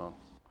great song.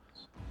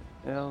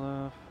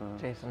 Elephant.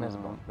 Jason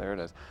Isbell. There it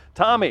is.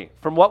 Tommy,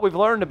 from what we've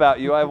learned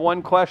about you, I have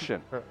one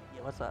question. Yeah,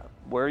 what's up?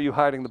 Where are you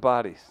hiding the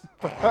bodies?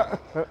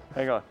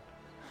 Hang on.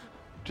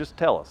 Just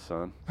tell us,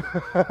 son.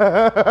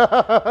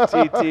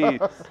 TT.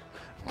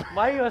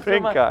 Why you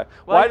Pink eye.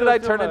 Why did I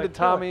turn into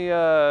Tommy?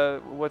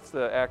 What's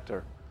the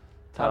actor?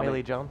 Tommy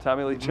Lee Jones.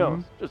 Tommy Lee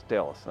Jones. Just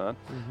Dallas, son.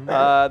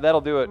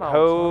 That'll do it.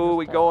 Who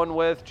we going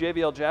with?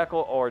 JVL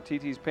Jackal or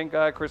TT's Pink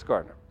Eye? Chris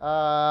Gardner.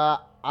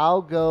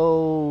 I'll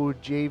go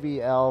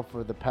JVL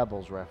for the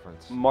Pebbles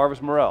reference.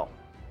 Marvis Morel.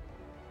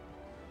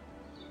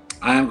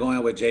 I am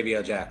going with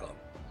JVL Jackal.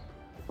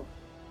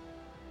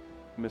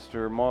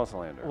 Mr.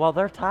 Mauslander. Well,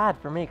 they're tied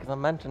for me because I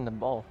mentioned them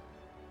both.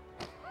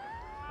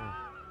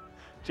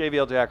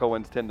 JVL Jackal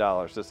wins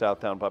 $10 to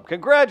Southtown Pub.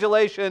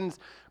 Congratulations.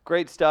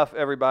 Great stuff,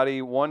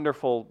 everybody.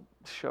 Wonderful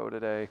show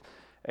today.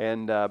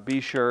 And be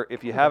sure,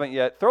 if you haven't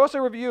yet, throw us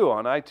a review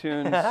on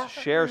iTunes.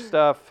 Share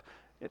stuff.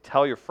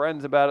 Tell your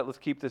friends about it. Let's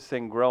keep this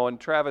thing growing.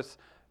 Travis,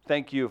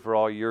 thank you for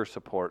all your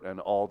support and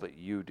all that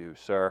you do,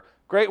 sir.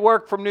 Great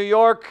work from New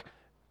York.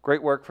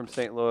 Great work from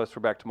St. Louis. We're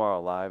back tomorrow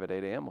live at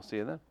 8 a.m. We'll see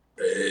you then.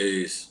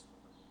 Peace.